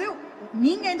நாங்க வந்து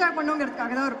நீங்க என்ஜாய்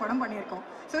பண்ணுங்கிறதுக்காக தான் ஒரு படம் பண்ணியிருக்கோம்.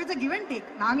 So it's a give and take.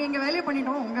 நாங்க எங்க வேலையை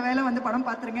பண்ணிட்டோம், உங்க வேலை வந்து படம்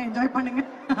பாத்துருங்க, என்ஜாய் பண்ணுங்க,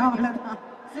 அவ்வளவுதான்.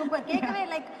 சூப்பர். கேட்கவே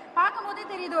லைக் பார்க்கும்போதே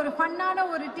தெரியுது ஒரு ஃபன்னான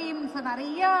ஒரு டீம்.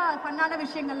 நிறைய ஃபன்னான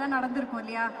விஷயங்கள்லாம் நடந்திருக்கும்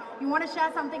இல்லையா? You want to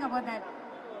share something about that?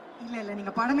 இல்ல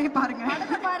நீங்க படமே பாருங்க.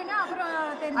 பாருங்க அப்புறம்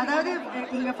அதாவது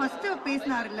இங்க ஃபர்ஸ்ட்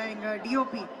பேசினாருல்ல எங்க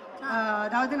டிஓபி,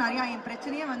 அதாவது நிறைய என்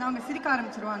பிரச்சனையே வந்து அவங்க சிரிக்க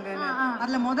ஆரம்பிச்சிருவாங்க.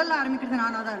 அதுல முதல்ல ஆரம்பிக்கிறது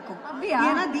நானா தான் இருக்கும்.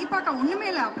 ஏன்னா தீபாக்கா ஒண்ணுமே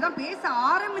இல்ல, அப்பதான் பேச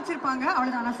ஆரம்பிச்சிருப்பாங்க,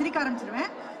 அவ்வளவுதான் நான் சிரிக்க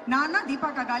ஆரம்பிச்சிருவேன். நான் தான்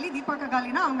தீபாக்கா காலி, தீபாக்கா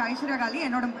காலினா அவங்க ஐஸ்வர்யா காலி.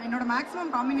 என்னோட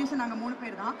மேக்ஸிமம் காம்பினேஷன் நாங்க 3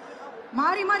 பேர் தான்.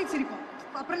 மாறி மாறி சிரிப்போம்.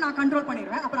 அப்புறம் நான் கண்ட்ரோல்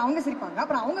பண்ணிடுவேன், அப்புறம் அவங்க சிரிப்பாங்க,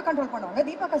 அப்புறம் அவங்க கண்ட்ரோல் பண்ணுவாங்க,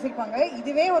 தீபாக்கா சிரிப்பாங்க.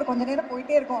 இதுவே ஒரு கொஞ்ச நேரம்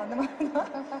போயிட்டே இருக்கும். அந்த மாதிரி தான்.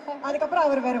 அதுக்கப்புறம்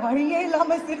அவர் வேற வழியே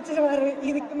இல்லாம சிரிச்சிருவாரு.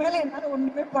 இதுக்கு மேல என்னால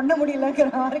ஒண்ணுமே பண்ண முடியலங்கிற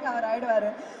மாதிரி அவர் ஆயிடுவாரு.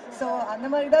 ஸோ அந்த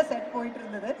மாதிரி தான் செட் போயிட்டு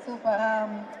இருந்தது. சூப்பர்.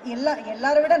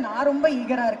 எல்லாரை விட நான் ரொம்ப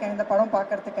ஈகரா இருக்கேன் இந்த படம்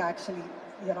பார்க்கறதுக்கு actually.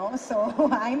 You know, so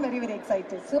I'm very very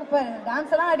excited. Super.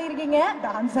 Dance எல்லாம் ஆடி இருக்கீங்க?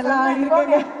 டான்ஸ் எல்லாம் ஆடி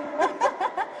இருக்கீங்க.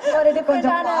 ஒரு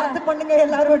டிஃபரெண்டான பார்த்து பண்ணுங்க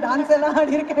எல்லாரும், டான்ஸ் எல்லாம்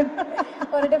ஆடி இருக்கேன்.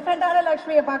 ஒரு டிஃபரெண்டான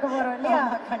லக்ஷ்மியை பார்க்க போறோம் இல்லையா?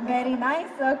 Very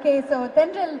nice. ஓகே, சோ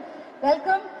தென்றல்,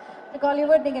 வெல்கம் டு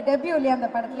காலிவுட். நீங்க டெபியூ இல்லையா அந்த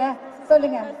படத்துல?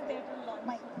 சொல்லுங்க.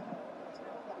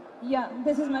 Yeah,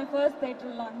 this is my first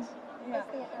theatre launch.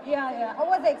 Yeah. How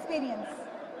was the experience?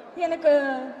 எனக்கு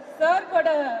சார் கூட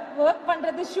ஒர்க்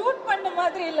பண்றது ஷூட் பண்ண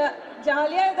மாதிரி இல்ல,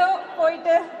 ஜாலியா ஏதோ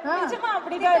போயிட்டு நிஜமா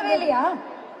அப்படிதான் இல்லையா?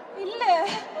 இல்ல,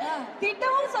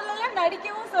 திட்டவும் சொல்லல,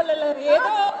 நடிக்கவும் சொல்லல,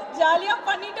 ஏதோ ஜாலியா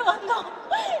பண்ணிட்டு வந்தோம்.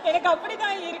 எனக்கு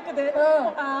அப்படிதான் இருக்குது.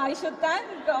 I should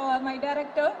thank my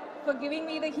director for giving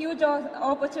me the huge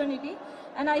opportunity,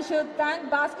 and I should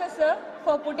thank Bhaskar sir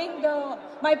for putting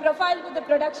my profile with the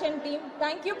production team.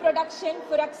 Thank you production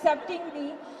for accepting me.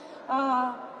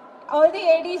 All the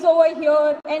ADs over here,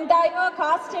 entire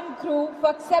cast and crew for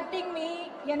accepting me.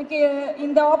 எனக்கு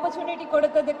இந்த opportunity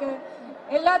கொடுத்ததுக்கு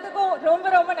எல்லாத்துக்கும் ரொம்ப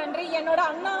ரொம்ப நன்றி. என்னோட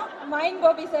அண்ணா mind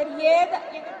Gopi sir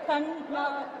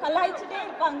கலாய்ச்சிட்டே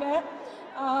இருப்பாங்க.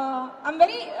 I'm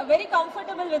very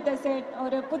comfortable with the set.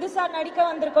 ஒரு புதுசா நடிக்க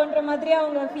வந்திருக்கோன்ற மாதிரி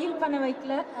அவங்க ஃபீல் பண்ண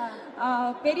வைக்கல.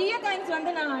 பெரிய தேங்க்ஸ்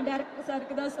வந்து நான் டைரக்டர்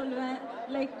சாருக்கு தான் சொல்லுவேன்.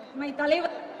 லைக் மை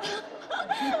தலைவர்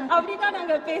அப்படிதான்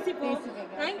நாங்க பேசிப்போம்.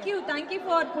 Thank you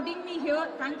for pudding me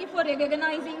here, thank you for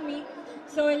recognising me.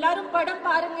 So எல்லாரும் படம்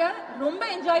பாருங்க, ரொம்ப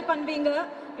என்ஜாய் பண்ணுவீங்க.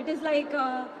 இட் இஸ் லைக்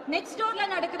நெக்ஸ்ட் டோர்ல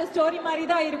நடக்கிற ஸ்டோரி மாதிரி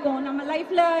தான் இருக்கும். நம்ம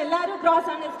லைஃப்ல எல்லாரும் கிராஸ்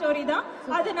ஆன ஸ்டோரி தான்,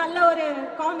 அது நல்ல ஒரு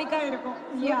காமிக்கா இருக்கும்.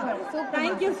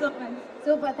 Thank you so much.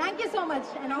 Super. Thank you so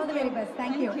much and all the very best.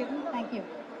 Thank you.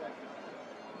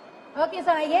 Okay,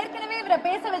 so நான் ஏற்கனவே இவரை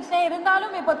பேச வச்சுட்டேன்,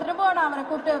 இருந்தாலும் இப்போ திரும்பவும் நான் அவரை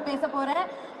கூப்பிட்டு பேச போறேன்.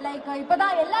 லைக்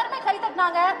இப்போதான் எல்லாருமே கை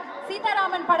தட்டினாங்க.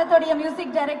 சீதாராமன் படத்தோடைய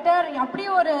மியூசிக் டைரக்டர், அப்படி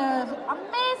ஒரு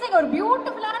அமேசிங் ஒரு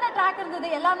பியூட்டிஃபுல்லான ட்ராக் இருந்தது.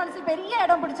 எல்லா மனசும் பெரிய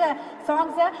இடம் பிடிச்ச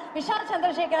சாங்ஸ். விஷால்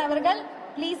சந்திரசேகர் அவர்கள்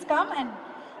ப்ளீஸ் கம். அண்ட்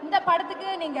இந்த படத்துக்கு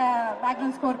நீங்க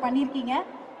பேக்ரவுண்ட் ஸ்கோர் பண்ணியிருக்கீங்க,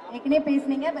 ஏற்கனவே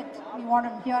பேசுனீங்க, but we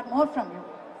want to hear more from you.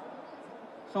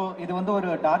 So இது வந்து ஒரு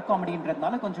டார்க்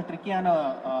காமெடின்றதுனால கொஞ்சம் ட்ரிக்கியான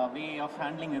வே ஆஃப்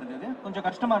ஹேண்ட்லிங் இருந்தது. கொஞ்சம்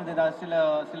கஷ்டமாக இருந்தது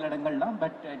சில இடங்கள்லாம்.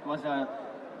 பட் இட் வாஸ்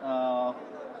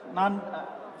நான்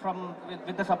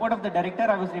with the support of the director,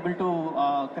 I was able to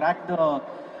crack the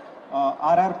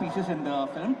RR pieces in the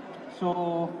film. So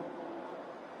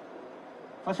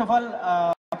first of all,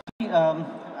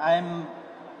 I am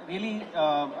really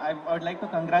I would like to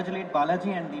congratulate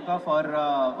Balaji and Deepa for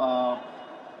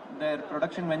their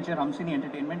production venture Hamsini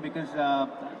Entertainment, because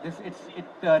it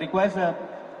requires a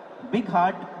big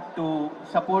heart to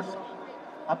support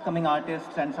upcoming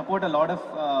artists and support a lot of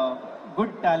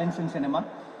good talents in cinema.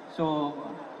 So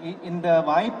இந்த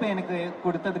வாய்ப்பு எனக்கு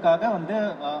கொடுத்ததுக்காக வந்து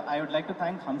I would like to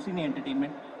thank Hamsini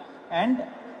Entertainment, and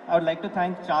I would like to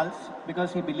thank Charles because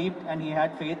he believed and he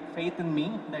had faith in me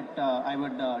that I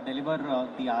would deliver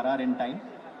the RR in time,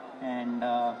 and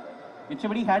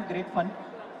everybody had great fun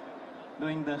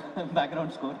doing the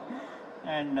background score,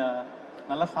 and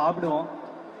நல்லா சாப்பிடுவோம்,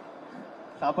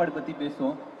 சாப்பாடு பத்தி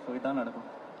பேசுவோம். So இதான் நடக்கும்.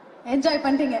 Enjoy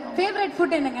பண்ணிட்டீங்க. Favourite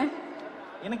food என்னங்க?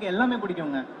 எனக்கு எல்லாமே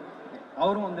பிடிக்குங்க.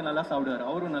 அவரும் வந்து நல்லா சாப்பிடுவாரு,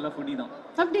 அவரும் நல்ல ஃபுட்டி தான்.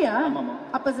 அப்படியா? ஆமாமா.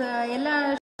 அப்ப எல்லா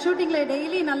ஷூட்டிங்ல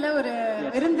டெய்லி நல்ல ஒரு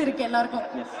விருந்து இருக்கு எல்லாருக்கும்.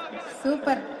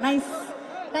 Super, nice.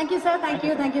 Thank you sir,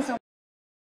 thank you so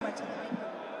much.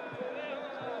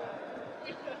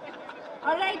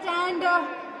 Alright, and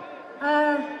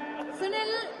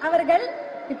Sunil அவர்கள்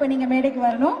இப்போ நீங்க மேடைக்கு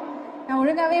வரணும். நான்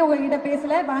ஒழுங்காவே உங்ககிட்ட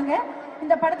பேசல, வாங்க.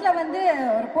 இந்த படத்துல வந்து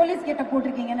ஒரு போலீஸ் கெட்ட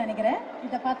போட்டிருக்கீங்கன்னு நினைக்கிறேன்.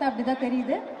 இதை பார்த்தா அப்படிதான்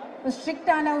தெரியுது. ஒரு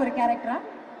ஸ்ட்ரிக்டான ஒரு கேரக்டரா,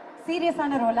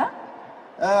 சீரியஸான ரோலா?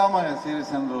 ஆமாங்க,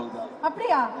 சீரியஸான ரோல் தான்.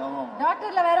 அப்படியா?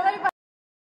 டாக்டர்ல வேற மாதிரி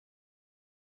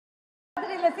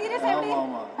இல்ல, சீரியஸா எப்படி?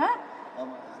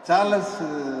 சார்லஸ்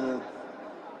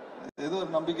ஏதோ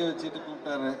ஒரு நம்பிக்கை வச்சுட்டு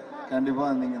கூப்பிட்டாரு. கண்டிப்பா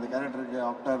நீங்க இந்த கேரக்டருக்கு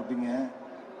ஆப்டா இருப்பீங்க,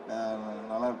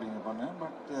 நல்லா இருப்பீங்க பண்ண.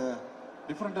 பட்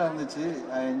டிஃப்ரெண்டா இருந்துச்சு.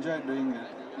 I enjoy doing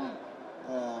it.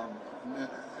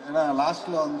 ஏன்னா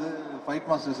லாஸ்ட்ல வந்து ஃபைட்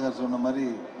மாஸ்டர் சார் சொன்ன மாதிரி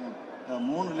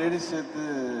 3 லேடிஸ் சேர்த்து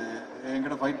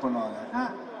என்கிட்ட ஃபைட் பண்ணுவாங்க.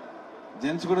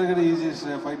 ஜென்ஸ் கூட ஈஸியஸ்ட்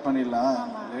ஃபைட் பண்ணிடலாம்,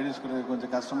 லேடிஸ் கூட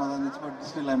கொஞ்சம் கஷ்டமா தான் இருந்துச்சு. But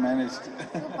still I managed.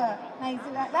 Super, nice.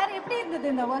 வேற எப்படி இருந்தது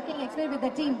இந்த working experience with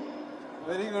the team?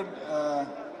 Very good.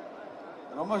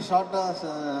 ரொம்ப ஷார்ட்டா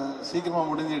சீக்கிரமா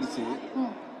முடிஞ்சிடுச்சு.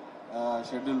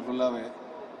 ஷெட்யூல் ஃபுல்லாவே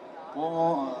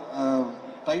போவோம்.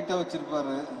 டைட்டா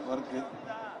வச்சிருப்பாரு ஒர்க்கு.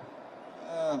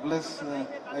 பிளஸ்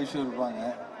ஐஷு இருப்பாங்க.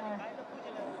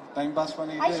 டைம் பாஸ்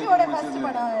பண்ணிட்டு. ஐஷுவோட ஃபர்ஸ்ட்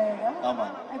படம். ஆமா.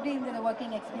 எப்படி இருந்தது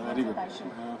working experience? Very good.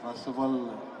 First of all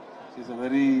she is a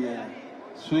very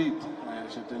sweet. I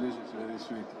should tell you, she's very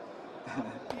sweet.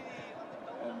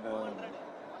 And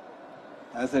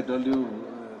as I told you,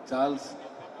 Charles,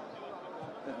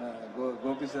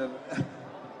 Gopi sir,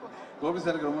 Gopi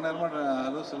சாருக்கு ரொம்ப நேரமா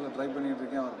hello சொல்ல ட்ரை பண்ணிட்டு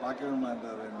இருக்கேன். அவர் பார்க்கவே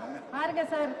மாட்டாரு என்ன. பாருங்க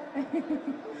sir.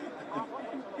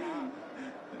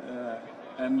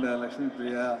 And Lakshmi,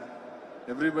 Priya,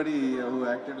 everybody who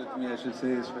acted with me, I should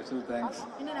say special thanks.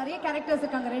 இன்னும் நிறைய கேரக்டர்ஸ்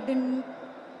இருக்காங்க. ரெட்டின்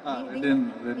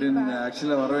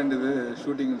ஆக்சுவலா வர வேண்டியது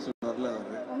ஷூட்டிங் வரல.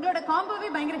 அவரு உங்களோட காம்போவே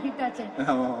பயங்கர ஹிட் ஆச்சு.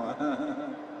 ஆமா.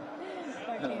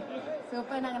 Okay,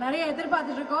 super. நாங்க நிறைய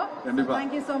எதிர்பார்த்துட்டு இருக்கோம். கண்டிப்பா.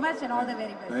 Thank you so much and all the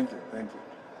very best. Thank you.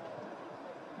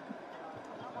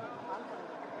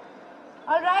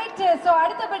 All right, so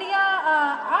அடுத்தபடியா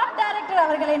ஆர்ட் டைரக்டர்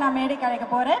அவர்களை நான் மேடைக்கு அழைக்க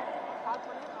போறேன்.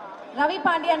 ரவி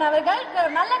பாண்டியன் அவர்கள்.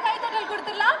 நல்ல கைத்தட்டல்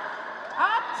கொடுத்துடலாம்.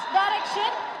 ஆர்ட்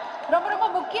டைரக்ஷன் ரொம்ப ரொம்ப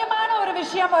முக்கியமான ஒரு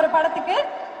விஷயம் ஒரு படத்துக்கு.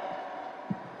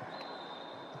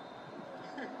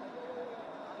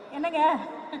 என்னங்க?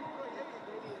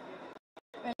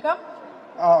 வெல்கம்.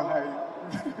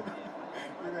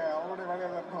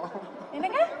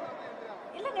 என்னங்க?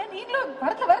 இல்லங்க, நீங்களும்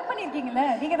படத்துல ஒர்க் பண்ணிருக்கீங்கல்ல,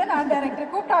 நீங்க தானே ஆர்ட்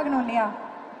டைரக்டர், கூப்பிட்டாகணும் இல்லையா?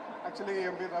 ஆக்சுவலி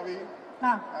எப்படி ரவி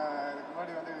இதுக்கு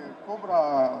முன்னாடி வந்து கோப்ரா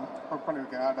ஒர்க்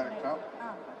பண்ணிருக்கேன் ஆர்ட் டைரக்டரா.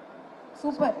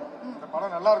 சூப்பர். இந்த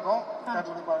படம் நல்லா இருக்கும்,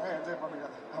 தியேட்டர்ல போய் பாருங்க, என்ஜாய் பண்ணுங்க.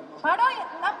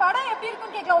 படம் எப்படி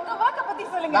இருக்குன்னு கேட்கல, உங்க வர்க்க பத்தி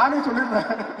சொல்லுங்க. நானே சொல்லிடுறேன்.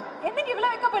 என்னங்க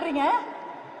இவ்வளவு வெக்கப்படுறீங்க?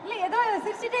 இல்ல ஏதோ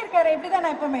சிரிச்சிட்டே இருக்காரு,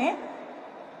 இப்படிதான் எப்பவுமே.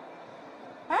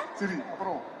 சரி,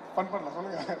 அப்புறம் ஃபன் பண்ணலாம்.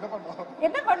 சொல்லுங்க, என்ன பண்ணுவோம்?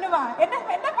 என்ன பண்ணுவா? என்ன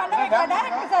பண்ண வைக்கலாம்?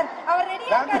 டைரக்டர் சார் அவர்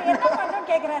ரெடியா இருக்காரு, என்ன பண்ணனும்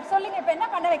கேக்குறாரு. சொல்லுங்க, இப்ப என்ன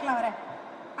பண்ண வைக்கலாம்? அவரை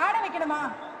ஆட வைக்கணுமா?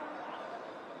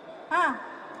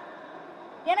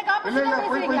 எனக்கு ஆப்போசிட்டா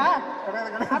பேசுறீங்களா?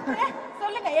 அப்படியே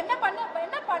சொல்லுங்க, என்ன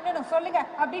பண்ணணும் சொல்லுங்க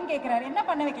அப்படின்னு கேக்குறாரு. என்ன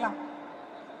பண்ண வைக்கலாம்?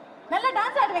 நல்ல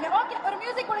டான்ஸ் ஆடுவீங்க. ஓகே, ஒரு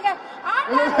மியூசிக் கொடுங்க.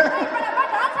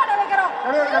 டான்ஸ் ஆட வைக்கிறோம்.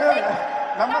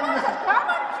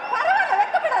 பரவாயில்ல,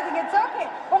 வெக்கப்படாதீங்க. It's okay.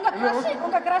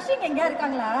 உங்க கிரஷிங் எங்க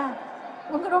இருக்காங்களா?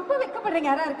 உங்க ரொம்ப வெக்கப்படுறீங்க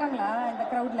யாரா இருக்காங்களா இந்த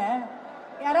கிரவுட்ல?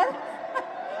 யாராவது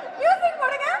மியூசிக்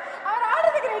போடுங்க. அவர்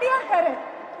ஆடுறதுக்கு ரெடியா இருக்காரு.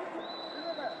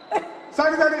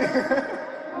 சாரி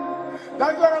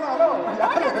டான்ஸ்ல வேணா. ஹலோ,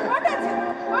 போட்டாச்சு.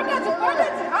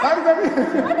 ஆடுங்க.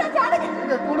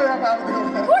 கூட யாரா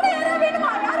ஆடுங்க? கூட யாரா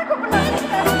வேணுமா? யாரை கூப்பிடலாம்?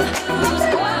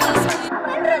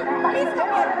 Please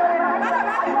come here.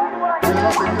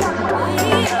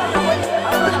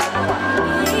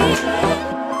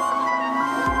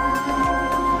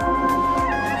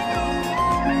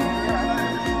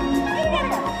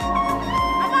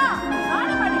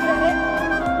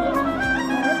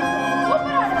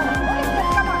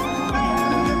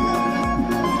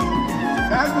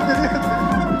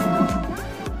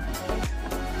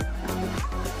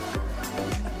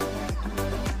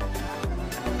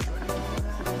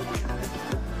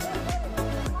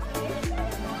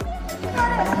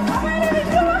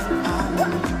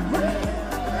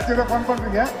 ஃபன்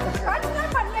பண்றீங்க.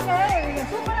 பண்ணுங்க,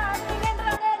 சூப்பரா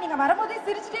ஆடுறீங்கன்றாங்க. நீங்க வரும்போதே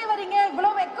சிரிச்சிட்டே வரீங்க.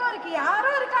 இவ்வளவு வெக்கம் இருக்கு. யாரோ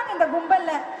இருக்காங்க இந்த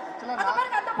கும்பல்ல. அந்த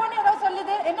பாருங்க, அந்த பொண்ணு ஏதோ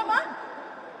சொல்லுது. என்னமா?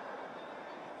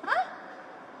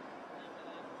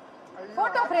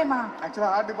 போட்டோ ஃப்ரேமா? ஆக்சுவலா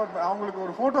ஆர்ட் டிபார்ட்மெண்ட் அவங்களுக்கு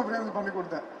ஒரு போட்டோ ஃப்ரேம்ஸ் பண்ணி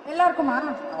கொடுத்தேன். எல்லாருக்குமா?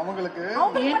 அவங்களுக்கு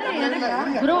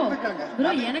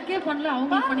ப்ரோ எனக்கே பண்ணல,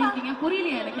 அவங்க பண்ணிருக்கீங்க. புரியல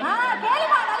எனக்கு.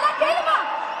 கேளுமா, நல்லா கேளுமா.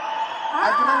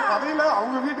 ஆக்சுவலா கதையில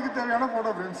அவங்க வீட்டுக்கு தேவையான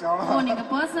போட்டோ ஃப்ரேம்ஸ் அவ்வளவு. ஓ நீங்க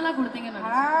பர்சனலா கொடுத்தீங்க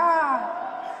நான்.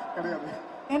 கிடையாது.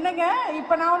 என்னங்க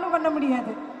இப்ப நான் ஒண்ணும் பண்ண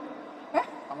முடியாது.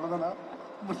 அவ்வளவுதானா?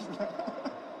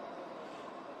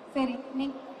 சரி,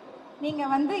 நீங்க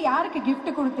வந்து யாருக்கு gift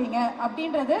கொடுத்தீங்க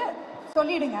அப்படின்றது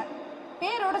சொல்லிடுங்க.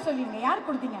 பேரோட சொல்லிடுங்க. யாருக்கு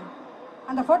கொடுத்தீங்க?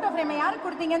 அந்த போட்டோ ஃப்ரேமை யாருக்கு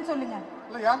கொடுத்தீங்கன்னு சொல்லுங்க.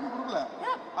 இல்ல யாருக்கும் கொடுக்கல.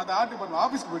 அது ஆர்ட் டிபார்ட்மெண்ட்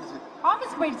ஆபீஸ்க்கு போயிடுச்சு.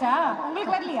 ஆபீஸ்க்கு போயிடுச்சா?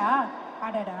 உங்களுக்கு வரலையா?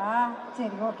 அடடா,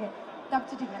 சரி ஓகே,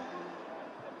 தப்பிச்சிட்டீங்க.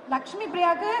 லக்ஷ்மி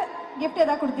பிரியாக்கு கிஃப்ட்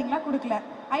ஏதாவது கொடுத்தீங்களா? கொடுக்கல.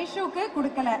 ஐஷுக்கு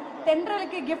கொடுக்கல.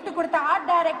 தென்றலுக்கு கிஃப்ட் கொடுத்த ஆர்ட்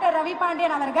டைரக்டர் ரவி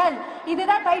பாண்டியன் அவர்கள்.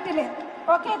 இதுதான் டைட்டில்.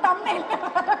 Okay, thumbnail.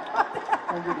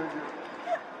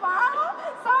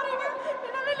 சாரிங்க,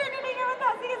 நீங்க வந்து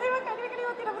அசிங்கமா கழுவி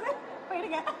ஊத்திடுங்க.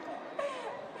 போயிடுங்க.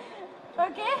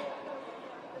 ஓகே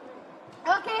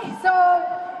ஓகே, சோ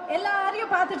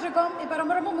எல்லாரையும் பார்த்துட்டு இருக்கோம். இப்ப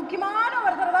ரொம்ப ரொம்ப முக்கியமான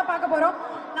ஒருத்தரை தான் பார்க்க போறோம்.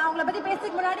 நான் அவங்கள பத்தி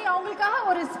பேசுறதுக்கு முன்னாடி அவங்களுக்காக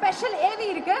ஒரு ஸ்பெஷல் ஏவி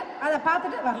இருக்கு, அதை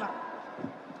பார்த்துட்டு வரலாம்.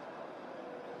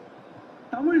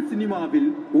 தமிழ் சினிமாவில்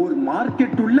ஒரு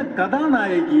மார்க்கெட் உள்ள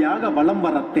கதாநாயகியாக வலம்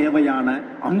வர தேவையான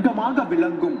அங்கமாக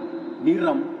விளங்கும்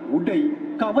நிறம், உடை,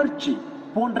 கவர்ச்சி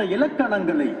போன்ற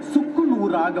இலக்கணங்களை சுக்கு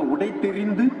நூறாக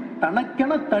உடைத்தெறிந்து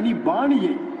தனக்கென தனி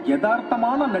பாணியை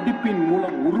யதார்த்தமான நடிப்பின்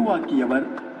மூலம் உருவாக்கியவர்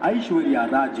ஐஸ்வர்யா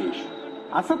ராஜேஷ்.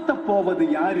 அசத்த போவது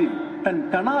யாரில் தன்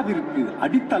கனாவிற்கு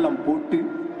அடித்தளம் போட்டு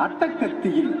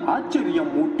அட்டக்கத்தியில்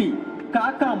ஆச்சரியம் மூட்டி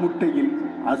காக்கா முட்டையில்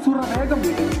அசுரவேகம்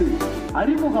எடுத்து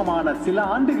அறிமுகமான சில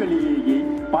ஆண்டுகளிலேயே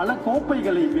பல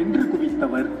கோப்பைகளை வென்று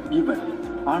குவித்தவர் இவர்.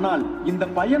 ஆனால் இந்த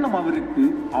பயணம் அவருக்கு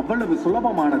அவ்வளவு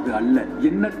சுலபமானது அல்ல.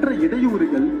 எண்ணற்ற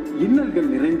இடையூறுகள், இன்னல்கள்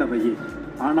நிறைந்தவையே.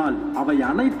 ஆனால் அவை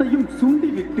அனைத்தையும்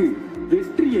சுண்டிவிட்டு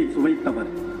வெற்றியை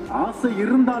சுவைத்தவர். ஆசை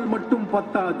இருந்தால் மட்டும்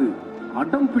பத்தாது,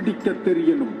 அடம் பிடிக்க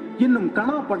தெரியணும் என்னும்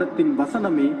கனா படத்தின்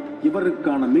வசனமே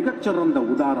இவருக்கான மிகச்சிறந்த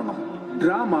உதாரணம்.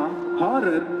 Drama,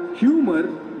 horror, humour,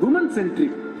 woman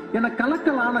centric என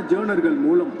கலக்கலான ஜேர்னர்கள்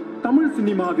மூலம் தமிழ்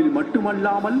சினிமாவில்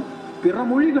மட்டுமல்லாமல் பிற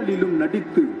மொழிகளிலும்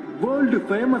நடித்து வேர்ல்டு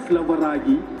ஃபேமஸ் லவர்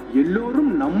ஆகி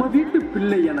எல்லோரும் நம்ம வீட்டு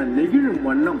பிள்ளை என நெகிழும்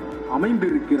வண்ணம்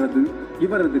அமைந்திருக்கிறது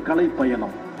இவரது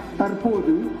கலைப்பயணம்.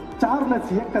 தற்போது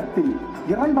சார்லஸ் இயக்கத்தில்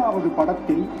 2வது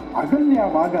படத்தில்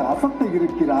அகல்யாவாக அசத்த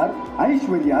இருக்கிறார்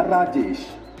ஐஸ்வர்யா ராஜேஷ்.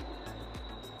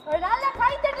 நல்ல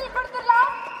கைத்தட்டல் கொடுத்துடலாம்.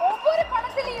 ஒவ்வொரு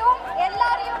படத்திலையும்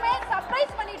எல்லாரையுமே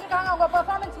சர்ப்ரைஸ் பண்ணிட்டு இருக்காங்க அவங்க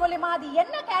பெர்ஃபார்மன்ஸ் மூலமா. அது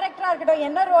என்ன கேரக்டரா இருக்கட்டும்,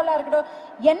 என்ன ரோலா இருக்கட்டும்,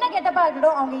 என்ன கெட்டப்பா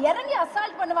இருக்கட்டும், அவங்க இறங்கி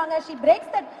அசால்ட் பண்ணுவாங்க. ஷி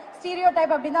பிரேக்ஸ் தட்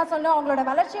ஸ்டீரியோடைப் அப்படின்னு தான் சொல்லணும். அவங்களோட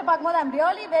வளர்ச்சியை பார்க்கும்போது ஐ am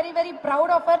really very very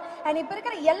proud of her. And இப்போ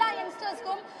இருக்கிற எல்லா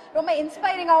யங்ஸ்டர்ஸ்க்கும் ரொம்ப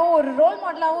இன்ஸ்பைரிங்காகவும் ஒரு ரோல்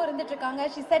மாடலாகவும் இருந்துட்டு இருக்காங்க.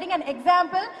 She setting an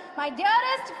example. My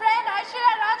dearest friend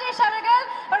Aishwarya Rajesh அவர்கள்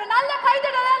ஒரு நல்ல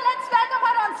கைத்தட்டல். Let's welcome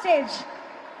her on stage.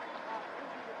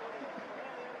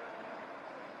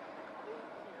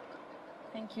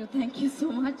 Thank you so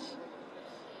much.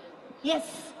 Yes,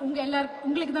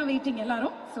 உங்களுக்கு தான் வெயிட்டிங்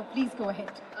எல்லாரும். So please go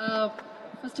ahead.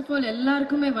 First of all,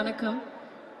 எல்லாருக்குமே வணக்கம்.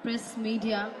 Press,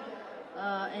 media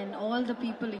and all the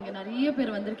people. இங்க நிறைய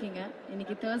பேர் வந்திருக்கீங்க.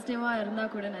 இன்னைக்கு Thursday-வா இருந்தா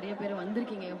கூட நிறைய பேர்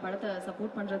வந்திருக்கீங்க என் படத்தை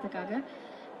சப்போர்ட் பண்றதுக்காக.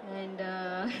 And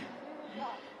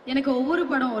எனக்கு ஒவ்வொரு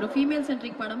படம் ஒரு ஃபீமேல்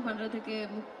சென்ட்ரிக் படம் பண்றதுக்கு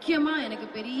முக்கியமா எனக்கு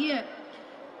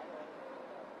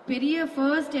பெரிய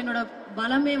ஃபர்ஸ்ட் என்னோட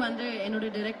பலமே வந்து என்னோட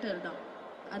டைரக்டர் தான்.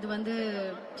 அது வந்து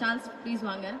சார்ல்ஸ், ப்ளீஸ்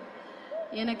வாங்க.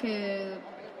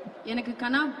 எனக்கு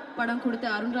கனா படம் கொடுத்த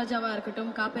அருண்ராஜாவா இருக்கட்டும்,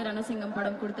 காப்பே ரணசிங்கம்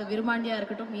படம் கொடுத்த விருமாண்டியா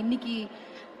இருக்கட்டும், இன்னைக்கு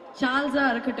சார்ல்ஸா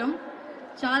இருக்கட்டும்.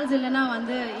 சார்ல்ஸ் இல்லைன்னா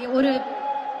வந்து ஒரு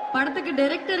படத்துக்கு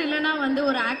டைரக்டர் இல்லைன்னா வந்து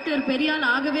ஒரு ஆக்டர் பெரிய ஆள்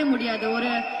ஆகவே முடியாது.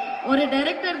 ஒரு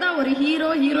டைரக்டர் தான் ஒரு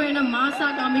ஹீரோயினை மாசா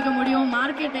காமிக்க முடியும்,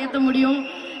 மார்க்கெட் ஏற்ற முடியும்,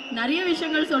 நிறைய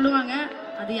விஷயங்கள் சொல்லுவாங்க.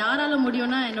 அது யாரால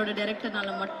முடியும்னா என்னோட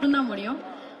டைரக்டர்னால மட்டும்தான் முடியும்.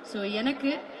 ஸோ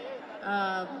எனக்கு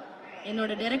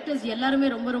என்னோட டைரக்டர்ஸ் எல்லாருமே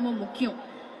ரொம்ப ரொம்ப முக்கியம்.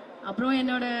 அப்புறம்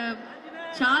என்னோட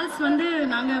சார்ல்ஸ் வந்து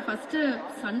நாங்கள் ஃபஸ்ட்டு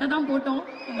சண்டை தான் போட்டோம்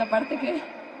இந்த படத்துக்கு.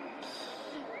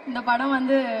 இந்த படம்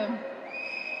வந்து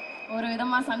ஒரு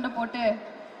விதமாக சண்டை போட்டு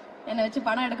என்னை வச்சு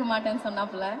படம் எடுக்க மாட்டேன்னு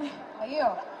சொன்னாப்புல. ஐயோ,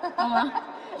 ஆமா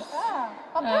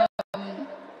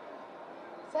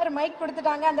சார் மைக்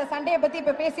கொடுத்துட்டாங்க. அந்த சண்டையை பத்தி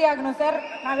இப்ப பேசி ஆகணும் சார்,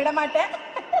 நான் விட மாட்டேன்.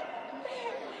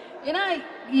 ஏன்னா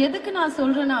எதுக்கு நான்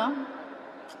சொல்றேன்னா,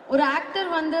 ஒரு ஆக்டர்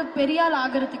வந்து பெரிய ஆள்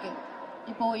ஆகிறதுக்கு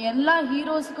இப்போ எல்லா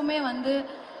ஹீரோஸுக்குமே வந்து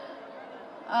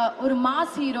ஒரு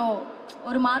மாஸ் ஹீரோ,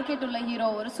 ஒரு மார்க்கெட் உள்ள ஹீரோ,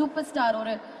 ஒரு சூப்பர் ஸ்டார்,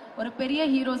 ஒரு பெரிய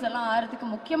ஹீரோஸ் எல்லாம் ஆகிறதுக்கு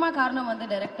முக்கியமா காரணம் வந்து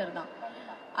டைரக்டர் தான்.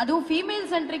 அதுவும் ஃபீமேல்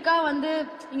சென்ட்ரிக்கா வந்து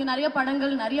இங்க நிறைய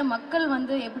படங்கள், நிறைய மக்கள்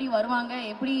வந்து எப்படி வருவாங்க,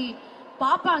 எப்படி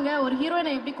பார்ப்பாங்க, ஒரு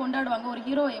ஹீரோயினை எப்படி கொண்டாடுவாங்க, ஒரு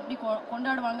ஹீரோ எப்படி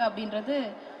கொண்டாடுவாங்க அப்படின்றது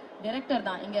டைரக்டர்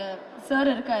தான். இங்கே சார்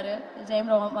இருக்காரு,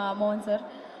 ஜெயம் மோகன் சார்,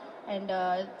 அண்ட்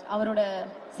அவரோட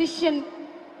சிஷ்யன்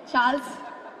சார்ல்ஸ்.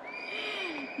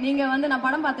 நீங்கள் வந்து நான்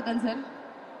படம் பார்த்துட்டேன் சார்,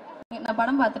 நான்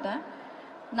படம் பார்த்துட்டேன்.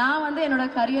 நான் வந்து என்னோட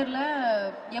கரியரில்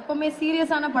எப்பவுமே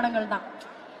சீரியஸான படங்கள் தான்,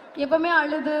 எப்பவுமே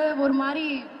அழுது ஒரு மாதிரி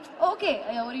ஓகே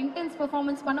ஒரு இன்டென்ஸ்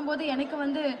பெர்ஃபார்மன்ஸ் பண்ணும்போது எனக்கு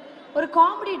வந்து ஒரு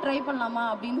காமெடி ட்ரை பண்ணலாமா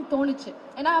அப்படின்னு தோணுச்சு.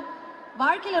 ஏன்னா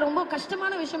வாழ்க்கையில் ரொம்ப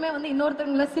கஷ்டமான விஷயமே வந்து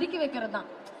இன்னொருத்தவங்களை சிரிக்க வைக்கிறது தான்.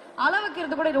 அள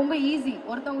வைக்கிறது கூட ரொம்ப ஈஸி,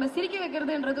 ஒருத்தவங்களை சிரிக்க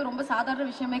வைக்கிறதுன்றது ரொம்ப சாதாரண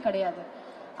விஷயமே கிடையாது.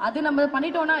 அது நம்ம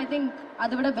பண்ணிட்டோம்னா ஐ திங்க்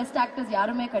அதை விட பெஸ்ட் ஆக்டர்ஸ்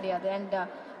யாருமே கிடையாது. அண்ட்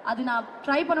அது நான்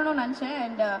ட்ரை பண்ணணும்னு நினச்சேன்.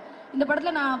 அண்ட் இந்த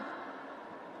படத்தில் நான்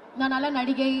நல்ல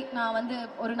நடிகை, நான் வந்து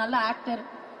ஒரு நல்ல ஆக்டர்,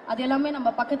 அது எல்லாமே நம்ம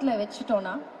பக்கத்தில்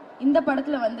வச்சுட்டோன்னா இந்த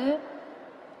படத்தில் வந்து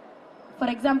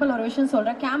ஃபார் எக்ஸாம்பிள் ஒரு விஷயம்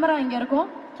சொல்கிறேன். கேமரா இங்கே இருக்கும்,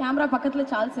 கேமரா பக்கத்தில்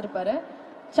சார்ல்ஸ் இருப்பார்.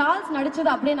 சார்ல்ஸ் நடித்தது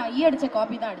அப்படியே நான் அடித்த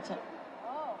காப்பி தான் அடித்தேன்.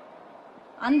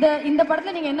 இந்த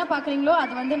படத்தில் நீங்கள் என்ன பார்க்குறீங்களோ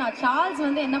அது வந்து நான் சார்ல்ஸ்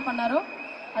வந்து என்ன பண்ணாரோ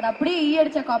அது அப்படியே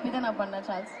அடித்த காப்பி தான் நான் பண்ணேன்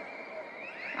சார்ல்ஸ்.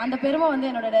 அந்த பெருமை வந்து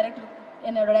என்னோட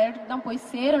டைரக்டர் தான் போய்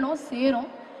சேரும்.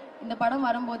 இந்த படம்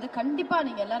வரும்போது கண்டிப்பாக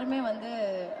நீங்கள் எல்லாருமே வந்து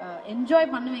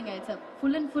என்ஜாய் பண்ணுவீங்க. It's a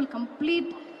full and full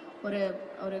complete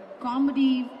ஒரு comedy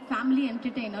family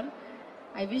entertainer.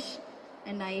 I wish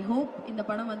and I hope இந்த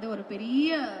படம் வந்து ஒரு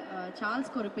பெரிய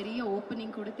சார்ல்ஸ்க்கு ஒரு பெரிய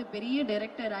ஓப்பனிங் கொடுத்து பெரிய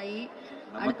டைரக்டர் ஆகி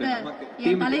அடுத்த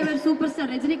என் தலைவர் சூப்பர்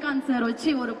ஸ்டார் ரஜினிகாந்த் சார்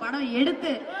வச்சு ஒரு படம்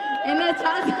எடுத்து என்ன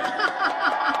சார்ல்ஸ்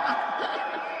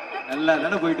நல்லா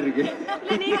தானே போயிட்டு இருக்கு.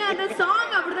 நீங்க அந்த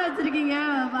சாங் அப்படிதான் வச்சிருக்கீங்க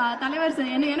தலைவர் சார்.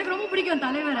 எனக்கு ரொம்ப பிடிக்கும்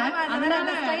தலைவரை,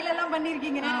 அதனால ஸ்டைல் எல்லாம்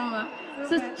பண்ணிருக்கீங்க.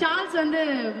 சோ சார்ல்ஸ் வந்து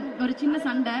ஒரு சின்ன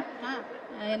சண்டை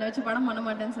என்ன வச்சு படம் பண்ண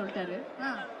மாட்டேன்னு சொல்லிட்டாரு.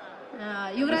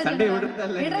 யுவராஜ் எங்க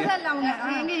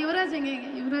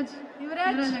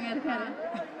அங்க இருக்காரு.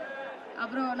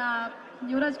 அப்புறம் நான்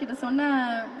யுவராஜ் கிட்ட சொன்ன,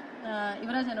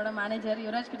 யுவராஜ் என்னோட மேனேஜர்,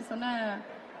 யுவராஜ் கிட்ட சொன்ன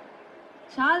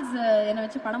சார்ல்ஸ் என்னை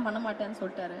வச்சு படம் பண்ண மாட்டேன்னு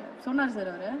சொல்லிட்டாரு. சொன்னார்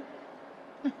சார் அவரு.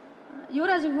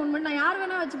 யுவராஜுக்கு ஃபோன் பண்ணி நான் யார்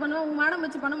வேணா வச்சு பண்ணுவேன், உங்க மேடம்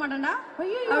வச்சு பண்ண மாட்டேன்டா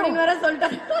அப்படின்னு வேற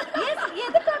சொல்லிட்டாரு.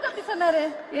 எதுக்காக அப்படி சொன்னாரு,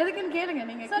 எதுக்குன்னு கேளுங்க,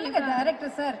 நீங்க சொல்லுங்க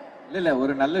டைரக்டர் சார். இல்ல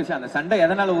ஒரு நல்ல விஷயம், அந்த சண்டை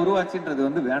எதனால உருவாச்சுன்றது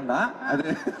வந்து வேண்டாம், அது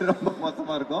ரொம்ப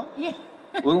மோசமா இருக்கும்.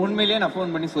 ஒரு உண்மையிலேயே நான்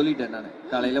ஃபோன் பண்ணி சொல்லிட்டேன். நான்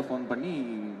காலையில ஃபோன் பண்ணி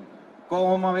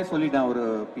கோவமாவே சொல்லிட்டேன். ஒரு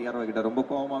பிஆர்ஓ கிட்ட ரொம்ப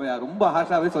கோவமாவே ரொம்ப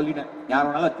ஹாஷாவே சொல்லிட்டேன், யார்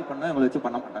வேணாலும் வச்சு பண்ண உங்களை வச்சு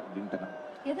பண்ண மாட்டேன் அப்படின்ட்டு.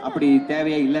 அப்படி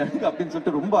தேவையா இல்ல அப்படின்னு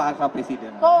சொல்லிட்டு ரொம்ப ஹாஷா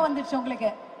பேசிட்டேன். கோவம் வந்துருச்சு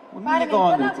உங்களுக்கு?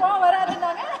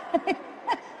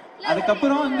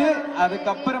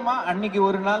 அதுக்கப்புறமா அன்னைக்கு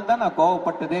ஒரு நாள் தான் நான்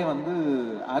கோவப்பட்டதே வந்து.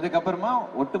 அதுக்கப்புறமா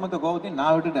ஒட்டுமொத்த கோவத்தையும்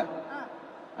நான் விட்டுட்டேன்.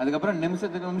 அதுக்கப்புறம்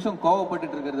நிமிஷத்துக்கு நிமிஷம்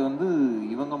கோவப்பட்டு இருக்கிறது வந்து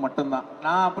இவங்க மட்டும்தான்.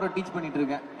 நான் அப்புறம் டீச் பண்ணிட்டு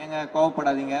இருக்கேன், எங்க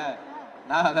கோவப்படாதீங்க,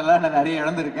 நான் அதெல்லாம் நான் நிறைய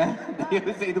இழந்திருக்கேன்,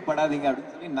 தயவு செய்து படாதீங்க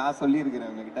அப்படின்னு சொல்லி நான்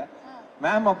சொல்லியிருக்கிறேன் இவங்க கிட்ட.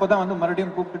 மேம் அப்பதான் வந்து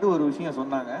மறுபடியும் கூப்பிட்டுட்டு ஒரு விஷயம்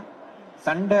சொன்னாங்க,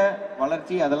 சண்டை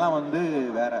வளர்ச்சி அதெல்லாம் வந்து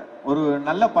வேற. ஒரு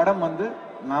நல்ல படம் வந்து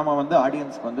நாம வந்து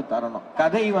ஆடியன்ஸ்க்கு வந்து தரணும்,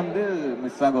 கதை வந்து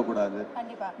மிஸ் ஆக கூடாது.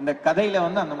 இந்த கதையில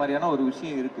வந்து அந்த மாதிரியான ஒரு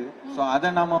விஷயம் இருக்கு. ஸோ அதை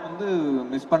நாம வந்து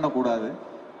மிஸ் பண்ண கூடாது.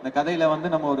 இந்த கதையில வந்து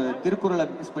நம்ம ஒரு திருக்குறளை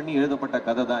மிஸ் பண்ணி எழுதப்பட்ட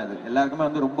கதை தான் இது. எல்லாருக்குமே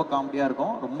வந்து ரொம்ப காமெடியா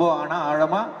இருக்கும், ரொம்ப ஆனா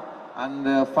ஆழமா அந்த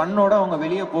ஃபன்னோட அவங்க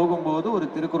வெளியே போகும்போது ஒரு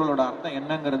திருக்குறளோட அர்த்தம்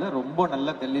என்னங்கிறது ரொம்ப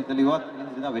நல்ல தெளிவா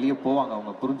தெரிஞ்சுதான் வெளியே போவாங்க,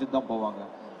 அவங்க புரிஞ்சுட்டு தான் போவாங்க.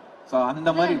 சோ அந்த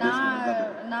மாதிரி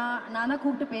நான்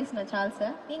கூப்பிட்டு பேசினேன் சார்ல்ஸ்,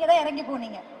 நீங்க தான் இறங்கி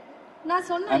போனீங்க. நான்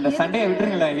சொன்னேன் அந்த சண்டையை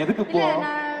விட்டுருங்களேன், எதுக்கு போ.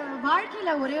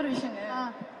 வாழ்க்கையில ஒரே ஒரு விஷயங்க,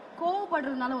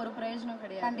 கோவப்படுறதுனால ஒரு பிரயோஜனம்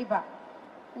கிடையாது. கண்டிப்பா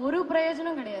ஒரு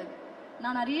பிரயோஜனம் கிடையாது.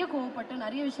 நான் நிறைய கோவப்பட்டு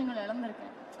நிறைய விஷயங்கள்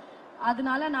இழந்திருக்கேன்.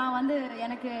 அதனால நான் வந்து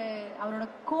எனக்கு அவரோட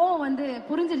கோவம் வந்து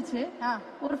புரிஞ்சிருச்சு.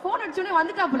 ஒரு போன் அடிச்சோடனே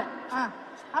வந்துட்டாப்புல,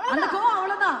 அந்த கோவம்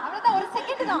அவ்வளவுதான் ஒரு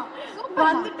செகண்ட் தான்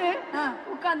வந்துட்டு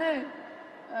உட்காந்து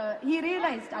he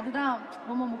realized. அதுதான்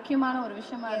ரொம்ப முக்கியமான ஒரு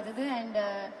விஷயமா இருந்தது. அண்ட்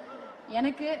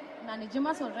எனக்கு நான்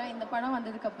நிஜமா சொல்றேன், இந்த படம்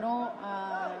வந்ததுக்கு அப்புறம்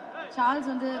சார்ல்ஸ்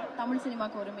வந்து தமிழ்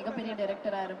சினிமாக்கு ஒரு மிகப்பெரிய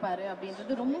டைரக்டரா இருப்பாரு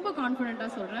அப்படின்றது ரொம்ப கான்ஃபிடென்ட்டா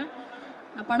சொல்றேன்.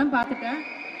 நான் படம் பார்த்துட்டேன்,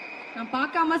 நான்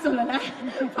பார்க்காம சொல்லலை,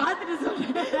 பார்த்துட்டு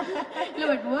சொல்றேன். இல்லை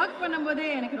பட் ஒர்க் பண்ணும்போதே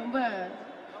எனக்கு ரொம்ப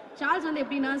சார்ல்ஸ் வந்து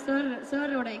எப்படின்னா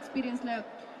சாரோட எக்ஸ்பீரியன்ஸ்ல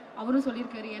அவரும்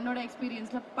சொல்லியிருக்காரு, என்னோட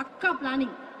எக்ஸ்பீரியன்ஸ்ல பக்கா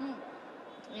பிளானிங்.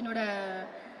 என்னோட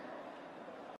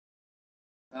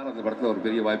சார் அந்த படத்தில் ஒரு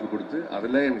பெரிய வாய்ப்பு கொடுத்து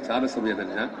அதில் எனக்கு சார்லஸ் தம்பி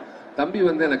என்னன்னா, தம்பி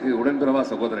வந்து எனக்கு உடன்பிறவா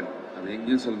சகோதரன், அது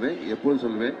எங்கேயும் சொல்வேன், எப்போதும்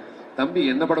சொல்வேன். தம்பி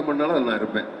என்ன படம் பண்ணாலும் அதில் நான்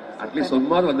இருப்பேன், அட்லீஸ்ட்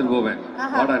சொன்னாலும் வந்துட்டு போவேன்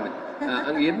வாடான்னு.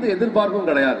 அங்கே எந்த எதிர்பார்ப்பும்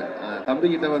கிடையாது. தம்பி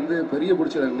கிட்ட வந்து பெரிய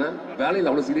பிடிச்சதுன்னா வேலையில்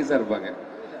அவ்வளோ சீரியஸாக இருப்பாங்க.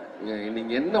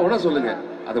 நீங்கள் என்ன வேணா சொல்லுங்க,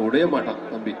 அதை உடைய மாட்டான்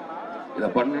தம்பி. இதை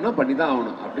பண்ணணும்னா பண்ணி தான்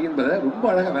ஆகணும் அப்படின்றத ரொம்ப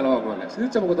அழகாக வேலை வாங்குவாங்க,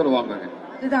 சிரிச்ச முகத்தோட வாங்குவாங்க.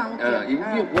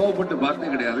 எங்கேயும் கோவப்பட்டு பார்த்தே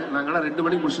கிடையாது. நாங்களாம் 2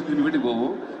 மணிக்கு முடிச்சு திரும்பி வீட்டுக்கு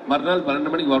போவோம். மறுநாள்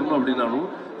 12 மணிக்கு வரணும் அப்படின்னாலும்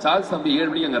சார்ஸ் தம்பி 7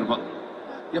 மணிக்கு அங்கே இருப்பான்.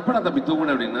 எப்படா தம்பி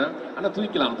தூங்கணும் அப்படின்னா, ஆனால்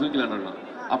தூக்கிக்கலாம்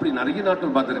அப்படி நிறைய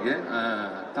நாட்கள் பார்த்துருக்கேன்.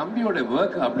 தம்பியோட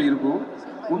ஒர்க் அப்படி இருக்கும்,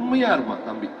 உண்மையாக இருப்பான்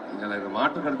தம்பி. இதில்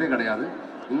மாற்று கருத்தே கிடையாது.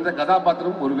 இந்த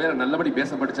கதாபாத்திரம் ஒருவேளை நல்லபடி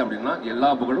பேசப்பட்டுச்சு அப்படின்னா எல்லா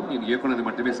புகழும் என் இயக்குனரை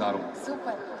மட்டுமே சாரும்.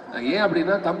 ஏன்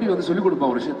அப்படின்னா தம்பி வந்து சொல்லிக்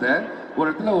கொடுப்பான் ஒரு விஷயத்த. ஒரு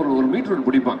இடத்துல ஒரு மீட்டர் ஒன்று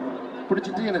பிடிப்பான்.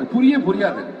 பிடிச்சிட்டு எனக்கு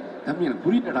புரியாது தம்பி, எனக்கு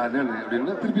புரியலடா என்னன்னு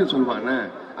அப்படின்னு திருப்பியும் சொல்லுவாங்க.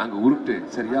 அங்கே உருட்டு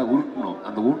சரியா உருட்டணும்,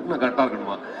 அந்த உருட்டுனா கரெக்டாக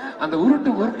இருக்கணுமா. அந்த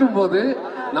உருட்டும் போது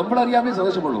நம்மள அறியாமே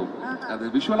சந்தோஷப்படுவோம். அது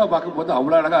விஷுவலா பார்க்கும் போது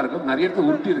அவ்வளோ அழகா இருக்கும். நிறைய இடத்துல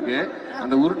உருட்டி இருக்கு.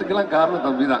 அந்த உருட்டுக்கெல்லாம் காரணம்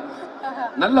தம்பி தான்.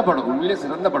 நல்ல படம், உண்மையிலே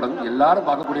சிறந்த படம், எல்லாரும்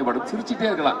பார்க்கக்கூடிய படம், சிரிச்சுட்டே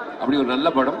இருக்கலாம் அப்படி ஒரு நல்ல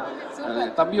படம்.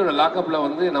 தம்பியோட லாக்அப்ல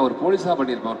வந்து நான் ஒரு போலீஸா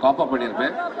பண்ணியிருப்பேன், ஒரு காப்பா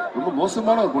பண்ணியிருப்பேன், ரொம்ப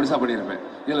மோசமான ஒரு போலீஸா பண்ணியிருப்பேன்,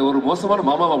 இதுல ஒரு மோசமான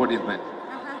மாமாவா பண்ணியிருப்பேன்.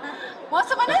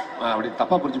 அப்படி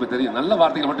தப்பா புரிஞ்சு தெரியும், நல்ல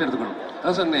வார்த்தைகளை மட்டும் எடுத்துக்கணும்.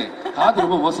 அதான் சொன்னேன், காது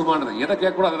ரொம்ப மோசமானது, எதை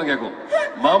கேட்கக்கூடாது அதை கேட்கும்.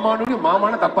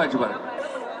 மாமான தப்பா ஆச்சு பாரு.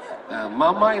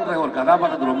 மாமா என்ற ஒரு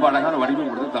கதாபாத்திரத்துக்கு ரொம்ப அழகான வடிவம்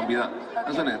கொடுத்தது தம்பி தான்.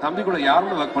 சொன்னேன், தம்பி கூட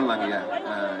யாருன்னு ஒர்க் பண்ணாங்க.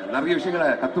 நிறைய விஷயங்களை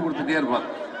கற்றுக் கொடுத்துட்டே இருப்பான்.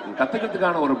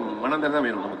 கத்துக்கிறதுக்கான ஒரு மனநிலை தான்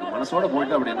வேணும் நமக்கு. மனசோட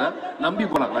போயிட்டோம் அப்படின்னா நம்பி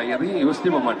போகலாம். நான் எதையும்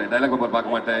யோசிச்சு போக மாட்டேன், டைலாக் பேப்பர்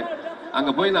பார்க்க மாட்டேன்.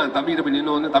 அங்கே போய் நான் தம்பிகிட்ட போய்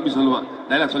நின்று வந்து தம்பி சொல்லுவான்,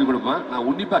 டைலாக் சொல்லி கொடுப்பான், நான்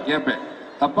உன்னிப்பாக கேட்பேன்,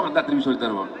 தப்பா அந்த திரும்பி சொல்லி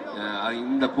தருவான்.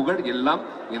 இந்த புகழ் எல்லாம்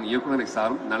என் இயக்குனரை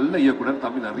சாரும். நல்ல இயக்குனர்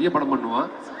தம்பி, நிறைய படம் பண்ணுவான்.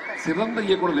 சிறந்த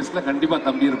இயக்குனர் லிஸ்ட்ல கண்டிப்பா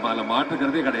தம்பி இருப்பான், அதில்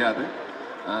மாற்றுக்கிறதே கிடையாது.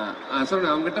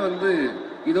 சொல்றேன், அவங்ககிட்ட வந்து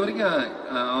இது வரைக்கும்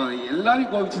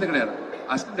எல்லாரையும் கோவிச்சதே கிடையாது.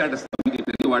 அசிஸ்டன்ட் டைரக்டர்ஸ் தம்பிக்கு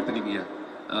பெரிய வாழ்த்துனீங்க.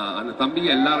 அந்த தம்பிங்க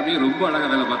எல்லாருமே ரொம்ப அழகா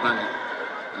வேலை பார்த்தாங்க.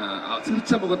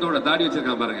 சிரிச்ச முகத்தோட தாடி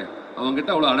வச்சிருக்கான் பாருங்க, அவங்க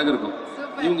கிட்ட அவ்வளவு அழகு இருக்கும்.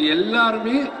 இவங்க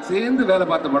எல்லாருமே சேர்ந்து வேலை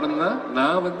பார்த்த படம் தான்.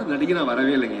 நான் வந்து நடிகனா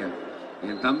வரவே இல்லைங்க.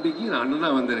 என் தம்பிக்கு நான் அண்ணனா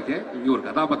வந்திருக்கேன், இங்க ஒரு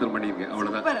கதாபாத்திரம் பண்ணியிருக்கேன்,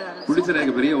 அவ்வளவுதான். பிடிச்ச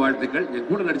எனக்கு பெரிய வாழ்த்துக்கள். என்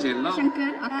கூட நடிச்ச எல்லாம்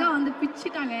சங்கர் அக்கா வந்து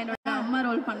பிச்சிட்டாங்க, என்னோட அம்மா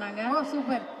ரோல் பண்ணாங்க.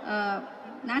 Super.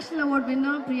 National award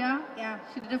winner Priya,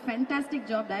 she did a fantastic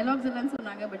job. Dialogues எல்லாம்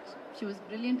சொன்னாங்க, but she was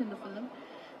brilliant in the film.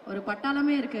 ஒரு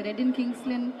பட்டாளமே இருக்கு, ரெடின்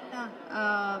கிங்ஸ்லின்,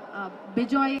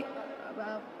 பிஜாய்,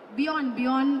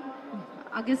 பியாண்ட்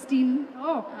அகஸ்டின்,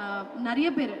 நிறைய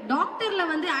பேர். டாக்டர்ல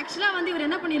வந்து ஆக்சுவலா வந்து இவர்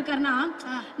என்ன பண்ணிருக்காருன்னா,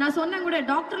 நான் சொன்னேன் கூட,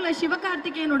 டாக்டர்ல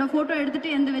சிவகார்த்திகேயனோட போட்டோ எடுத்துட்டு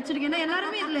எந்த வச்சிருக்கேன்,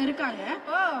 எல்லாருமே இதுல இருக்காங்க.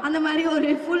 அந்த மாதிரி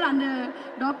ஒரு ஃபுல் அந்த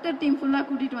டாக்டர் டீம் ஃபுல்லா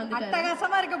கூட்டிட்டு வந்து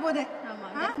அட்டகாசமா இருக்க போது.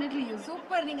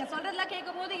 சூப்பர். நீங்க சொல்றதெல்லாம்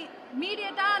கேட்கும் போது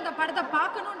இமீடியட்டா அந்த படத்தை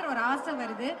பார்க்கணும்ன்ற ஒரு ஆசை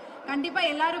வருது. கண்டிப்பா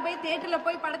எல்லாரும் போய் தியேட்டர்ல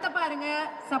போய் படத்தை பாருங்க,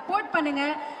 சப்போர்ட் பண்ணுங்க.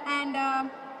 And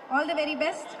all the very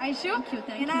best Aishu.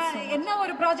 ஏன்னா என்ன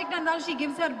ஒரு ப்ராஜெக்ட் இருந்தாலும் she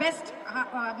gives her best,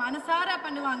 மனசார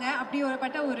பண்ணுவாங்க. அப்படி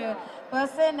ஒரு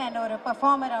person and ஒரு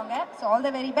performer அவங்க. So all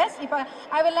the very best. இப்போ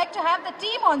I would like to have the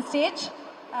team on stage.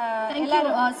 Thank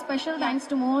you. Special thanks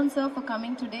to Mohan sir for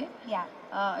coming today. Yeah.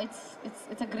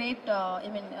 It's a great I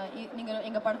mean நீங்க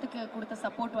எங்க படத்துக்கு கொடுத்த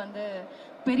support வந்து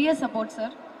பெரிய support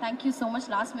sir. Thank you so much.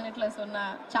 Last மினிட்ல சொன்னா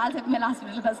Charles எப்பவுமே last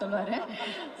மினிட்ல தான் சொல்லுவாரு.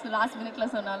 ஸோ லாஸ்ட் மினிட்ல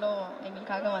சொன்னாலும்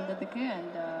எங்களுக்காக வந்ததுக்கு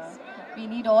and we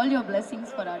need all your blessings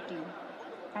for our team.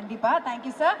 கண்டிப்பா. Thank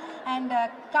you sir. And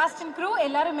cast and crew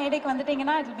எல்லாரும் மேடைக்கு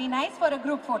வந்துட்டீங்கன்னா it will be nice for a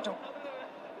group photo.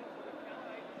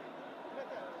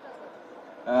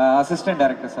 Assistant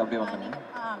directors அப்படியே வந்தாங்க.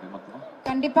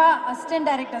 கண்டிப்பா அசிஸ்டன்ட்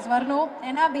டைரக்டர்ஸ் வரணும்.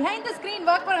 ஏன்னா பிஹைண்ட் தி ஸ்கிரீன்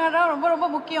ஒர்க் பண்றது ரொம்ப ரொம்ப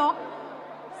முக்கியம்.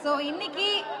 ஸோ இன்னைக்கு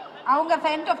அவங்க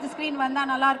ஃப்ரண்ட் ஆஃப் தி ஸ்கிரீன்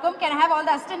வந்தா நல்லா இருக்கும். Can I have all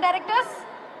the assistant directors?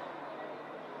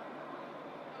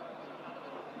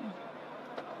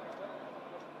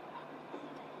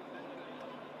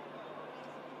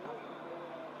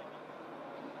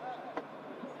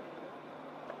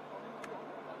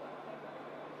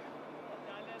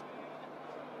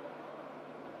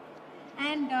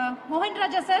 And Mohan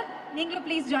Raja sir, நீங்களும்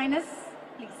please join us,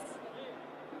 please.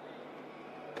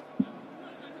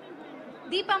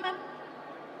 Deepa ma'am.